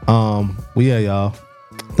 Well, yeah, y'all.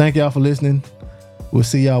 Thank y'all for listening. We'll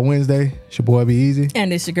see y'all Wednesday. It's your boy Be Easy.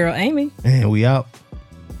 And it's your girl Amy. And we out.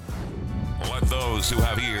 Let those who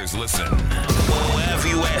have ears listen. Well, have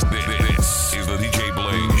you asked?